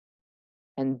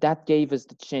 And that gave us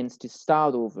the chance to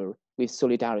start over with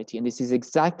solidarity. And this is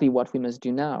exactly what we must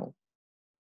do now.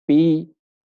 Be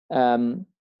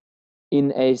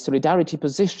in a solidarity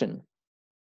position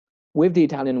with the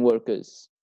Italian workers,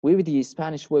 with the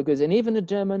Spanish workers, and even the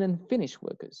German and Finnish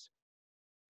workers.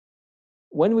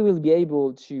 When we will be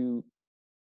able to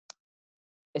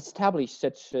establish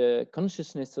such a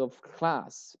consciousness of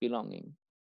class belonging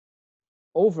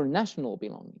over national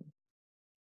belonging,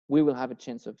 we will have a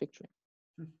chance of victory.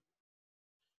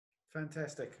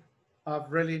 Fantastic. I've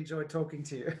really enjoyed talking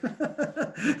to you.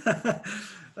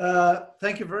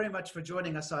 Thank you very much for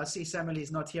joining us. I see Samuel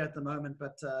is not here at the moment,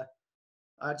 but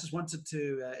I just wanted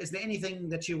to, is there anything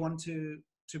that you want to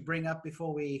bring up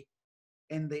before we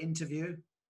end the interview?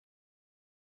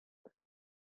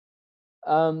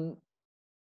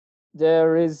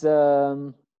 There is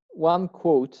one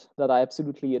quote that I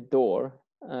absolutely adore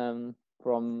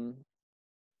from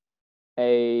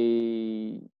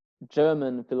a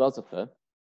German philosopher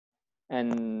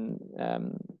and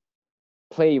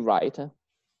playwright.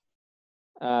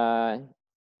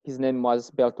 His name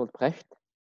was Bertolt Brecht.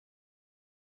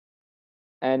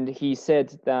 And he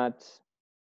said that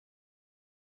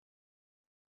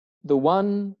the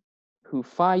one who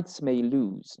fights may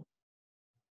lose,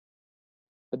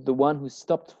 but the one who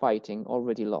stopped fighting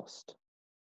already lost.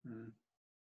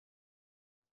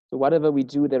 So whatever we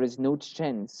do, there is no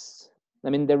chance. I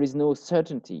mean, there is no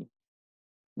certainty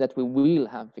that we will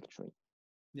have victory.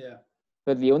 Yeah.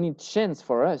 But the only chance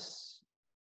for us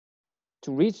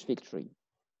to reach victory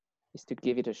is to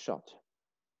give it a shot.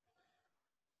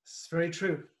 It's very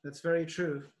true. That's very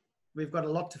true. We've got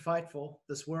a lot to fight for.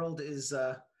 This world is,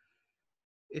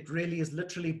 it really is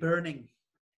literally burning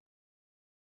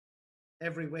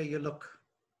everywhere you look.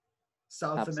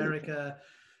 South Absolutely. America,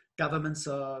 governments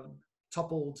are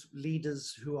toppled,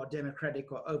 leaders who are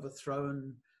democratic are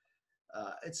overthrown.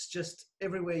 It's just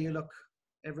everywhere you look,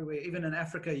 everywhere. Even in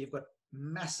Africa, you've got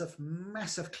massive,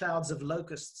 massive clouds of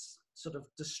locusts sort of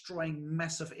destroying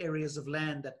massive areas of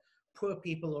land that poor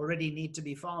people already need to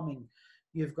be farming.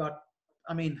 You've got,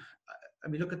 I mean,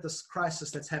 look at this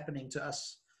crisis that's happening to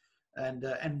us, and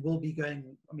will be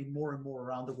going, I mean, more and more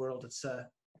around the world.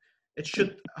 It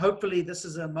should, hopefully this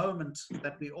is a moment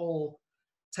that we all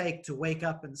take to wake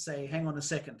up and say, hang on a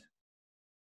second.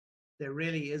 There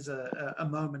really is a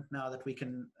moment now that we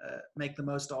can make the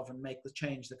most of and make the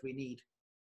change that we need.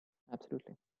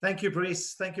 Absolutely. Thank you,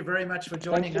 Brice. Thank you very much for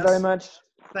joining us. Thank you very much.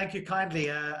 Thank you kindly.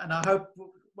 And I hope,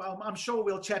 well, I'm sure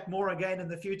we'll chat more again in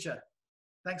the future.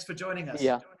 Thanks for joining us.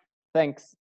 Yeah,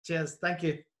 thanks. Cheers. Thank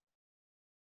you.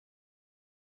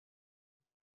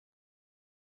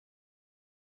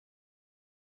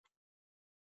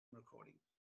 Recording.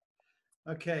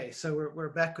 Okay, so we're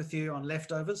back with you on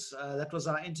Leftovers. That was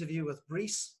our interview with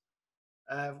Brees.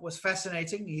 Was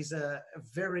fascinating. He's a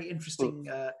very interesting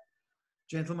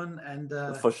gentleman, and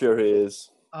For sure he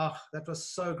is. that was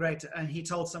so great. And he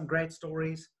told some great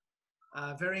stories,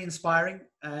 very inspiring.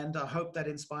 And I hope that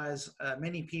inspires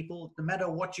many people, no matter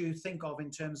what you think of in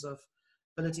terms of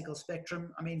political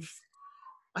spectrum. I mean,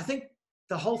 I think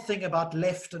the whole thing about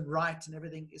left and right and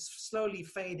everything is slowly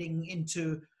fading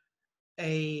into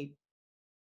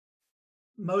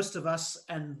most of us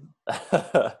and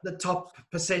the top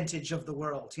percentage of the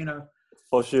world, you know.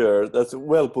 For sure, that's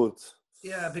well put.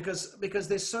 Yeah, because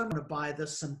there's so much to buy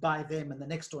this and buy them and the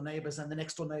next door neighbors and the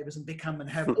next door neighbors and become and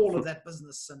have all of that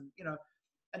business, and you know,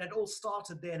 and it all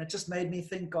started there, and it just made me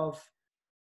think of,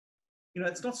 you know,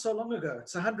 it's not so long ago,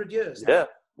 it's 100 years.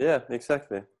 Yeah,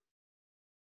 exactly.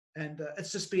 And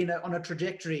it's just been on a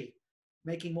trajectory,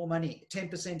 making more money,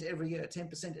 10% every year,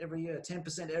 10% every year,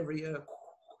 10% every year.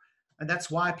 And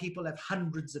that's why people have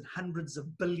hundreds and hundreds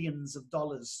of billions of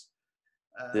dollars.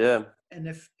 And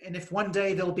if one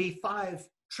day there'll be 5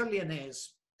 trillionaires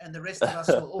and the rest of us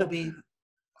will all be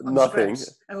on nothing,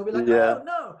 scraps, and we'll be like, oh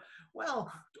no,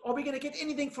 well, are we going to get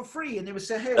anything for free? And they would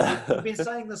say, hey, we've been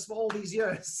saying this for all these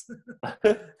years.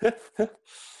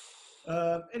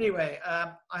 Anyway,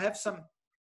 I have some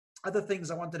other things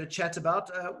I wanted to chat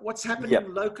about. What's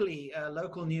happening locally,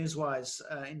 local news-wise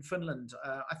in Finland?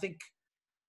 I think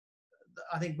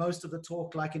most of the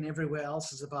talk, like in everywhere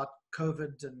else, is about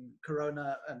COVID and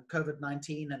Corona and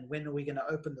COVID-19 and when are we going to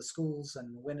open the schools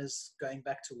and when is going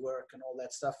back to work and all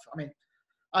that stuff. I mean,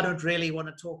 I don't really want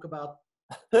to talk about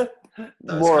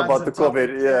more about the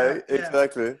COVID. Yeah,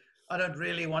 exactly. I don't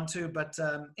really want to, but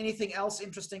anything else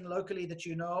interesting locally that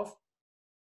you know of?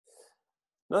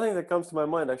 Nothing that comes to my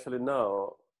mind actually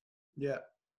now. Yeah.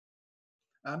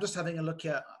 I'm just having a look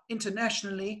here.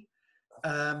 Internationally,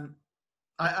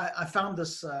 I found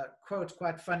this quote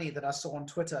quite funny that I saw on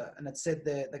Twitter, and it said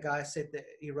the guy said that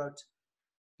he wrote,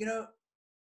 you know,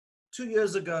 2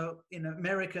 years ago in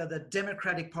America, the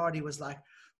Democratic Party was like,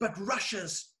 but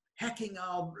Russia's hacking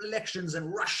our elections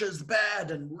and Russia's bad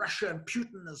and Russia and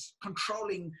Putin is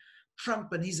controlling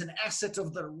Trump and he's an asset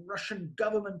of the Russian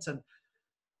government.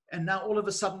 And now all of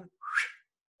a sudden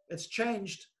it's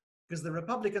changed. Because the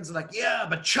Republicans are like, yeah,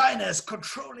 but China is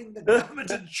controlling the government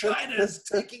and China is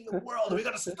taking the world. We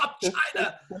got to stop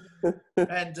China.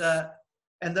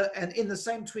 And in the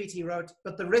same tweet he wrote,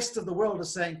 but the rest of the world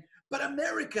is saying, but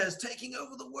America is taking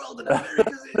over the world and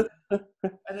America's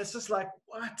and it's just like,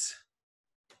 what?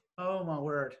 Oh my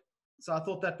word. So I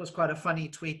thought that was quite a funny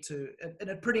tweet too. And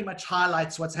it pretty much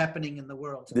highlights what's happening in the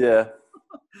world. Yeah.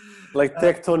 Like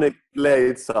tectonic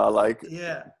plates are like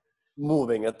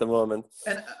moving at the moment.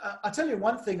 And I'll tell you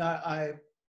one thing I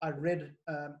read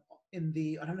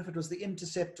in I don't know if it was the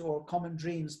Intercept or Common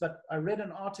Dreams, but I read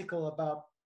an article about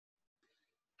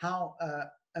how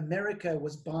America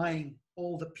was buying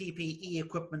all the PPE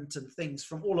equipment and things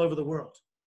from all over the world.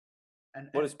 And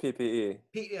what is PPE?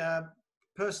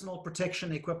 Personal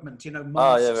protection equipment, you know,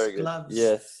 masks, gloves,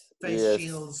 face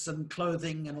shields and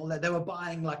clothing and all that. They were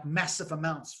buying like massive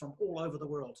amounts from all over the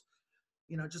world.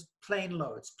 You know, just plane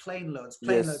loads. But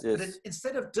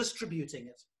instead of distributing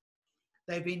it,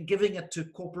 they've been giving it to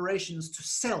corporations to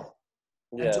sell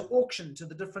and to auction to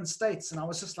the different states. And I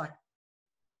was just like,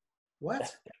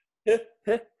 what?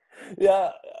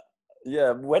 Yeah.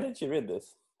 Where did you read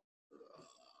this?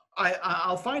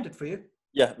 I'll find it for you.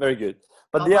 Yeah, very good.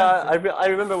 But I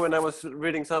remember when I was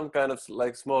reading some kind of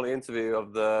like small interview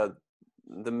of the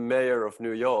mayor of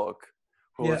New York,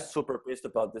 who was super pissed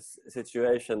about this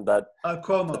situation that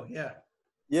Cuomo,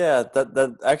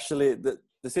 that actually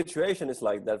the situation is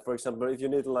like that. For example, if you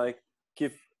need to like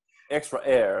give extra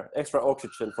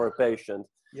oxygen for a patient,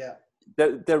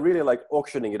 they're really like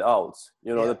auctioning it out,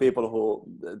 you know,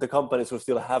 the companies who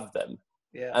still have them.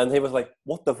 And he was like,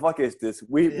 what the fuck is this?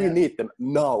 We need them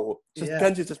now.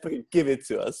 Can't you just give it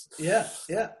to us?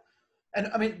 And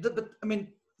I mean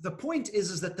the point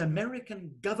is that the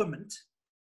American government,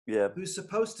 who's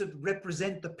supposed to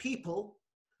represent the people,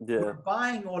 were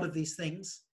buying all of these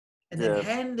things and then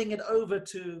handing it over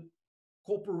to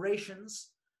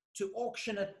corporations to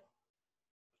auction it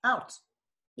out.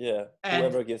 And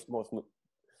whoever gets most,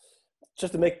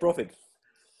 just to make profit.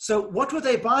 So what were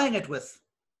they buying it with?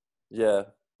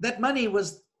 That money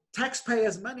was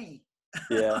taxpayers' money.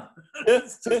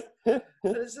 It's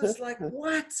just like,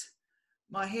 what?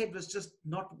 My head was just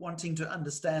not wanting to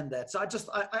understand that. So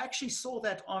I actually saw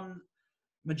that on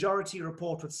Majority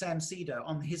Report with Sam Cedar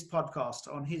on his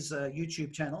podcast, on his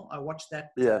YouTube channel. I watched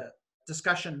that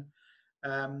discussion.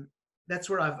 That's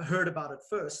where I've heard about it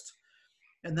first.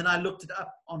 And then I looked it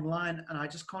up online, and I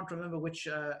just can't remember which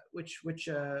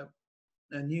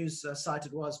news site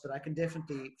it was, but I can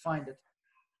definitely find it.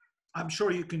 I'm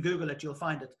sure you can Google it; you'll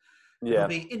find it. Yeah. It'll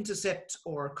be Intercept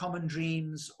or Common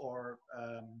Dreams or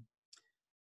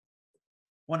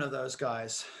one of those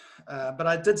guys. But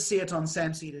I did see it on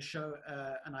Sam Cedar's show,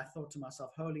 and I thought to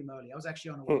myself, "Holy moly!" I was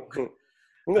actually on a walk.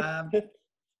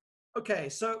 Okay,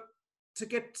 so to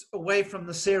get away from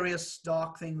the serious,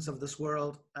 dark things of this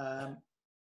world,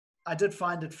 I did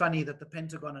find it funny that the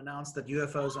Pentagon announced that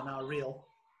UFOs are now real.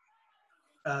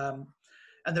 And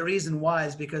the reason why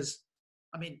is because,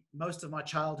 I mean, most of my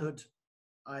childhood,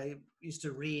 I used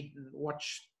to read and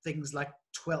watch things like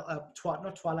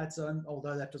not Twilight Zone,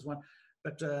 although that was one,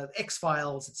 but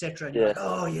X-Files, etc. And you're like,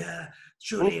 oh yeah,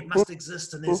 surely it must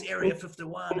exist, and there's Area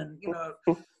 51, and you know,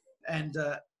 and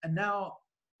now,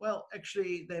 well,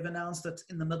 actually, they've announced it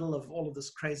in the middle of all of this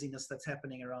craziness that's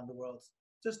happening around the world.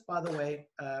 Just by the way,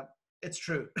 it's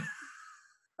true.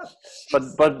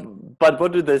 But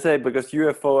what did they say? Because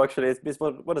UFO actually is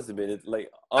what does it mean? It's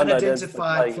like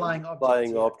unidentified flying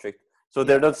object. So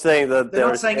they're not saying that they're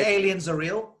not saying aliens are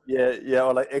real. Yeah,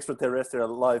 or like extraterrestrial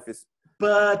life is.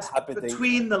 But happening.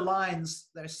 Between the lines,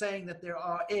 they're saying that there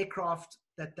are aircraft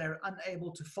that they're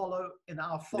unable to follow in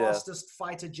our fastest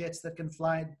fighter jets that can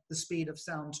fly the speed of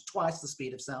sound, twice the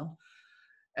speed of sound.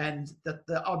 And that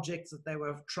the objects that they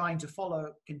were trying to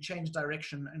follow can change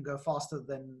direction and go faster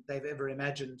than they've ever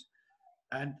imagined.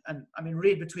 And I mean,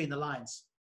 read between the lines.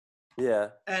 Yeah.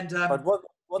 And but what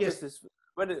is this?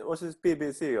 Was this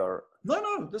BBC or?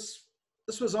 No. This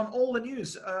was on all the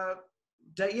news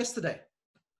yesterday.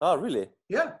 Oh, really?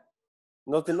 Yeah.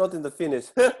 Not in the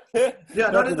Finnish. Yeah,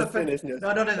 not in the Finnish news.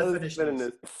 No, not in the Finnish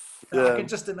news. I can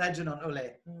just imagine on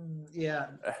Ole. Yeah.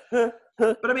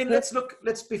 But I mean, let's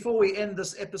before we end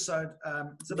this episode,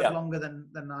 it's a bit longer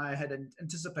than I had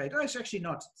anticipated. Oh, it's actually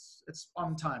not. It's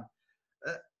on time.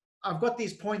 I've got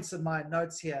these points in my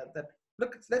notes here that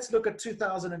let's look at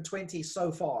 2020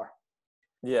 so far.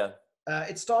 Yeah.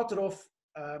 It started off,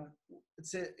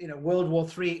 World War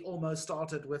III almost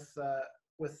started with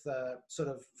sort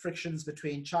of frictions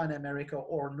between China, America,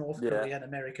 or North Korea and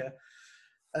America.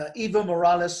 Evo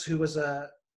Morales, who was a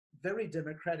very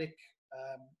democratic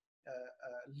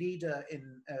leader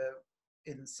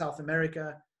in South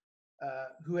America,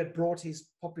 who had brought his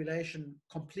population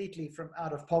completely from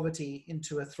out of poverty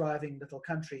into a thriving little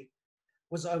country,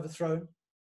 was overthrown.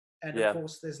 And of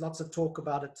course, there's lots of talk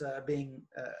about it being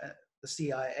the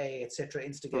CIA, etc.,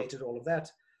 instigated all of that.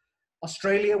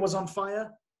 Australia was on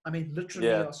fire. I mean,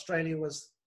 literally, Australia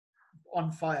was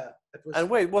on fire. It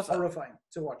was horrifying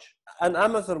to watch. And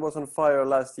Amazon was on fire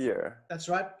last year. That's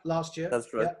right, last year.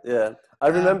 That's right. Yeah, I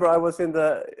remember I was in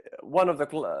one of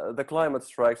the climate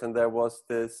strikes, and there was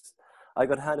this. I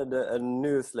got handed a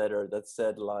newsletter that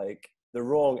said like the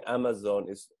wrong Amazon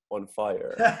is on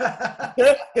fire,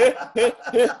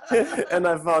 and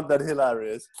I found that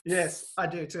hilarious. Yes, I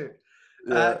do too.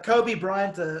 Kobe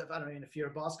Bryant, I don't know if you're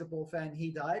a basketball fan,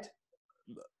 he died.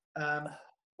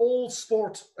 All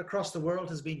sport across the world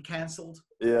has been cancelled.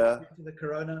 Yeah. Due to the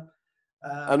corona.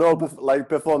 And all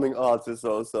performing arts is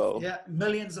also. Yeah,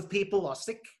 millions of people are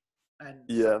sick, and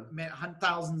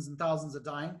thousands and thousands are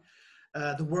dying.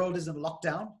 The world is in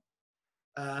lockdown.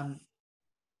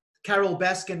 Carol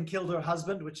Baskin killed her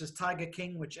husband, which is Tiger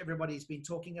King, which everybody's been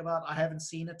talking about. I haven't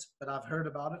seen it, but I've heard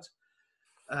about it.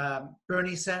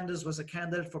 Bernie Sanders was a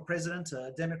candidate for president.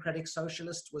 A Democratic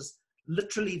Socialist was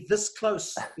literally this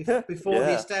close before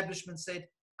the establishment said,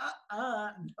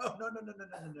 no.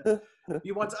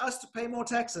 You want us to pay more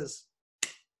taxes?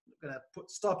 We're going to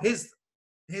stop his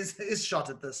shot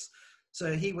at this.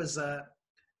 So he was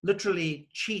literally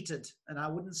cheated, and I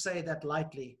wouldn't say that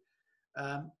lightly.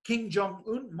 Kim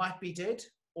Jong-un might be dead,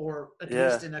 or at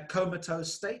least in a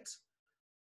comatose state.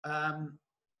 And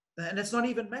it's not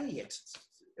even May yet.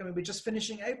 I mean, we're just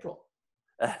finishing April.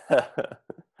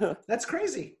 That's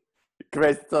crazy.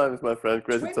 Crazy times, my friend.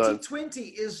 Crazy times. 2020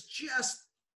 is just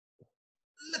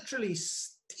literally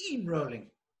steamrolling.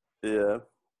 Yeah.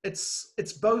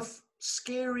 It's both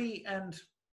scary and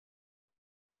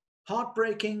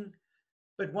heartbreaking,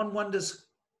 but one wonders,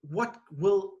 what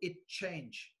will it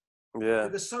change? Yeah.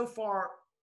 Because so far,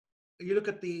 you look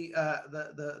at the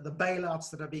bailouts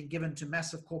that are being given to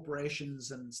massive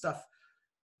corporations and stuff.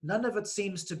 None of it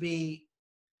seems to be.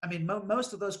 I mean,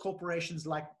 most of those corporations,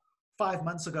 like 5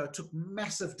 months ago, took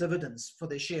massive dividends for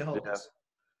their shareholders,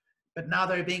 but now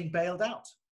they're being bailed out.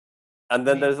 And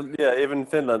then there's even in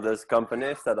Finland, there's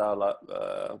companies that are like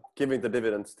giving the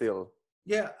dividends still.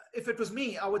 Yeah, if it was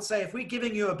me, I would say, if we're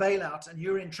giving you a bailout and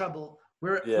you're in trouble,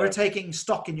 we're taking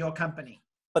stock in your company.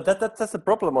 But that's the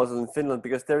problem also in Finland,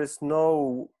 because there is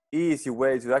no easy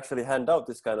way to actually hand out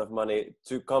this kind of money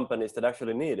to companies that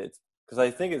actually need it. Because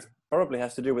I think it probably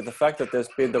has to do with the fact that there's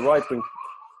been the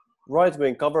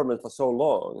right-wing government for so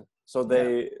long. So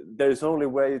there's only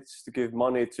ways to give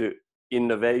money to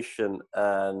innovation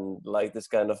and like this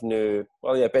kind of new,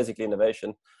 basically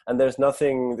innovation. And there's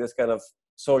nothing this kind of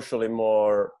socially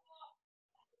more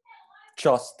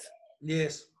just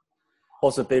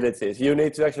possibilities. You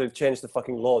need to actually change the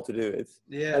fucking law to do it.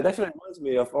 Yeah. It actually reminds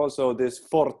me of also this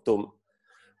Fortum,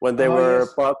 when they were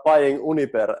buying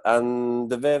Uniper, and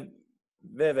the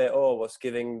WWF was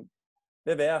giving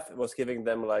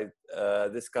them like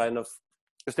this kind of,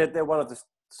 because they're one of the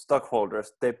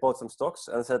stockholders. They bought some stocks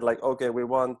and said like, okay, we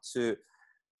want to,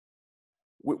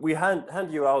 we hand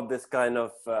you out this kind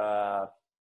of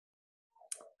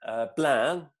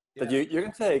plan that you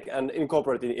can take and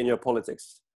incorporate in your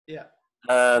politics. Yeah.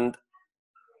 And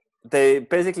they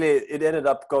basically, it ended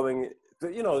up going,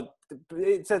 you know,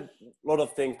 it said a lot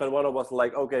of things, but one of was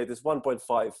like, okay, this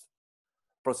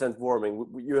 1.5% warming,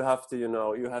 you have to, you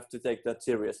know, you have to take that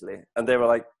seriously. And they were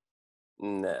like,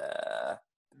 nah.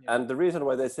 Yeah. And the reason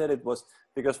why they said it was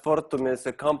because Fortum is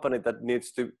a company that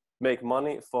needs to make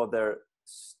money for their,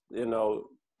 you know,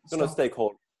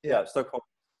 stakeholders. Yeah. Stockholders.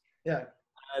 Yeah.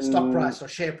 And stock price or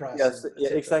share price. Yes,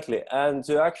 exactly. And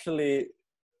to actually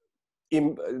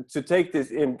to take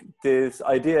these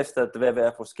ideas that the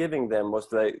WWF was giving them, was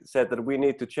they said that we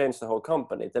need to change the whole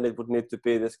company. Then it would need to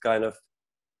be this kind of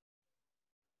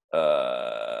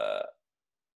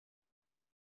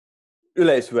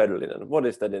yleishyödyllinen. What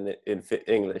is that in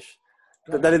English?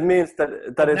 That it means that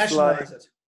it's like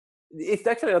it's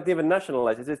actually not even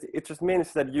nationalized. It just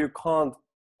means that you can't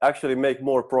actually make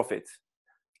more profit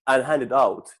and hand it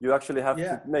out. You actually have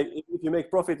to make, if you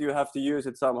make profit, you have to use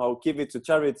it somehow, give it to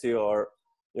charity or,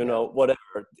 you know,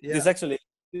 whatever. This actually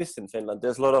exists in Finland.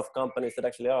 There's a lot of companies that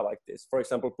actually are like this. For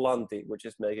example, Planti, which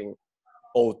is making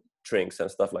oat drinks and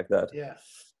stuff like that. Yeah.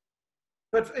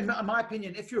 But in my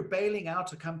opinion, if you're bailing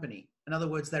out a company, in other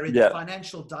words, they're in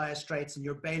financial dire straits and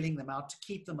you're bailing them out to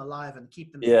keep them alive and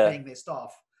keep them paying their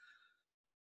staff,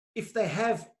 if they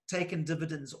have taken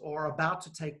dividends or are about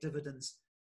to take dividends,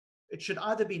 it should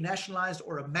either be nationalized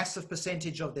or a massive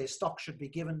percentage of their stock should be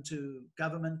given to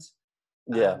government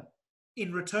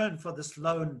in return for this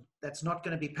loan that's not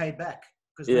going to be paid back,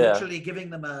 because we're literally giving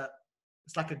them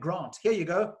it's like a grant. Here you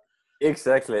go.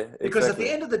 Exactly. Because at the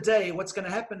end of the day, what's going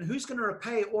to happen, who's going to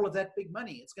repay all of that big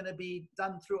money? It's going to be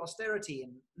done through austerity,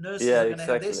 and nurses are going to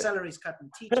have their salaries cut and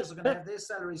teachers are going to have their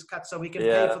salaries cut so we can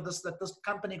pay for this, that this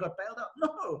company got bailed out.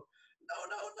 No.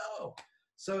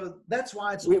 So that's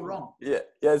why it's all wrong. Yeah,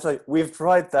 it's like, we've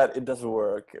tried that, it doesn't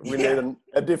work. We need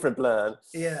a different plan.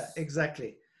 Yeah,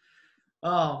 exactly.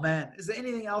 Oh, man. Is there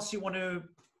anything else you want to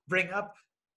bring up?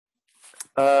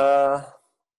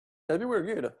 Maybe we're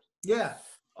good. Yeah.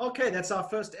 Okay, that's our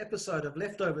first episode of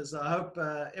Leftovers. I hope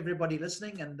everybody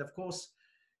listening, and of course,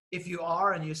 if you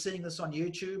are and you're seeing this on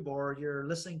YouTube or you're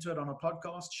listening to it on a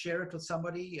podcast, share it with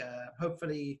somebody.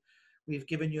 Hopefully, we've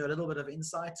given you a little bit of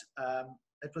insight.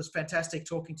 It was fantastic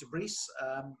talking to Brice.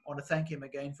 I want to thank him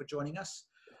again for joining us.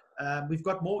 We've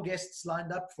got more guests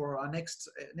lined up for our next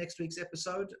week's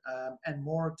episode, and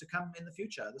more to come in the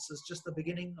future. This is just the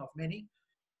beginning of many.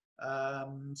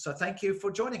 So thank you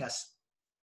for joining us.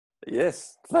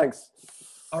 Yes, thanks.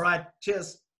 All right.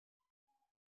 Cheers.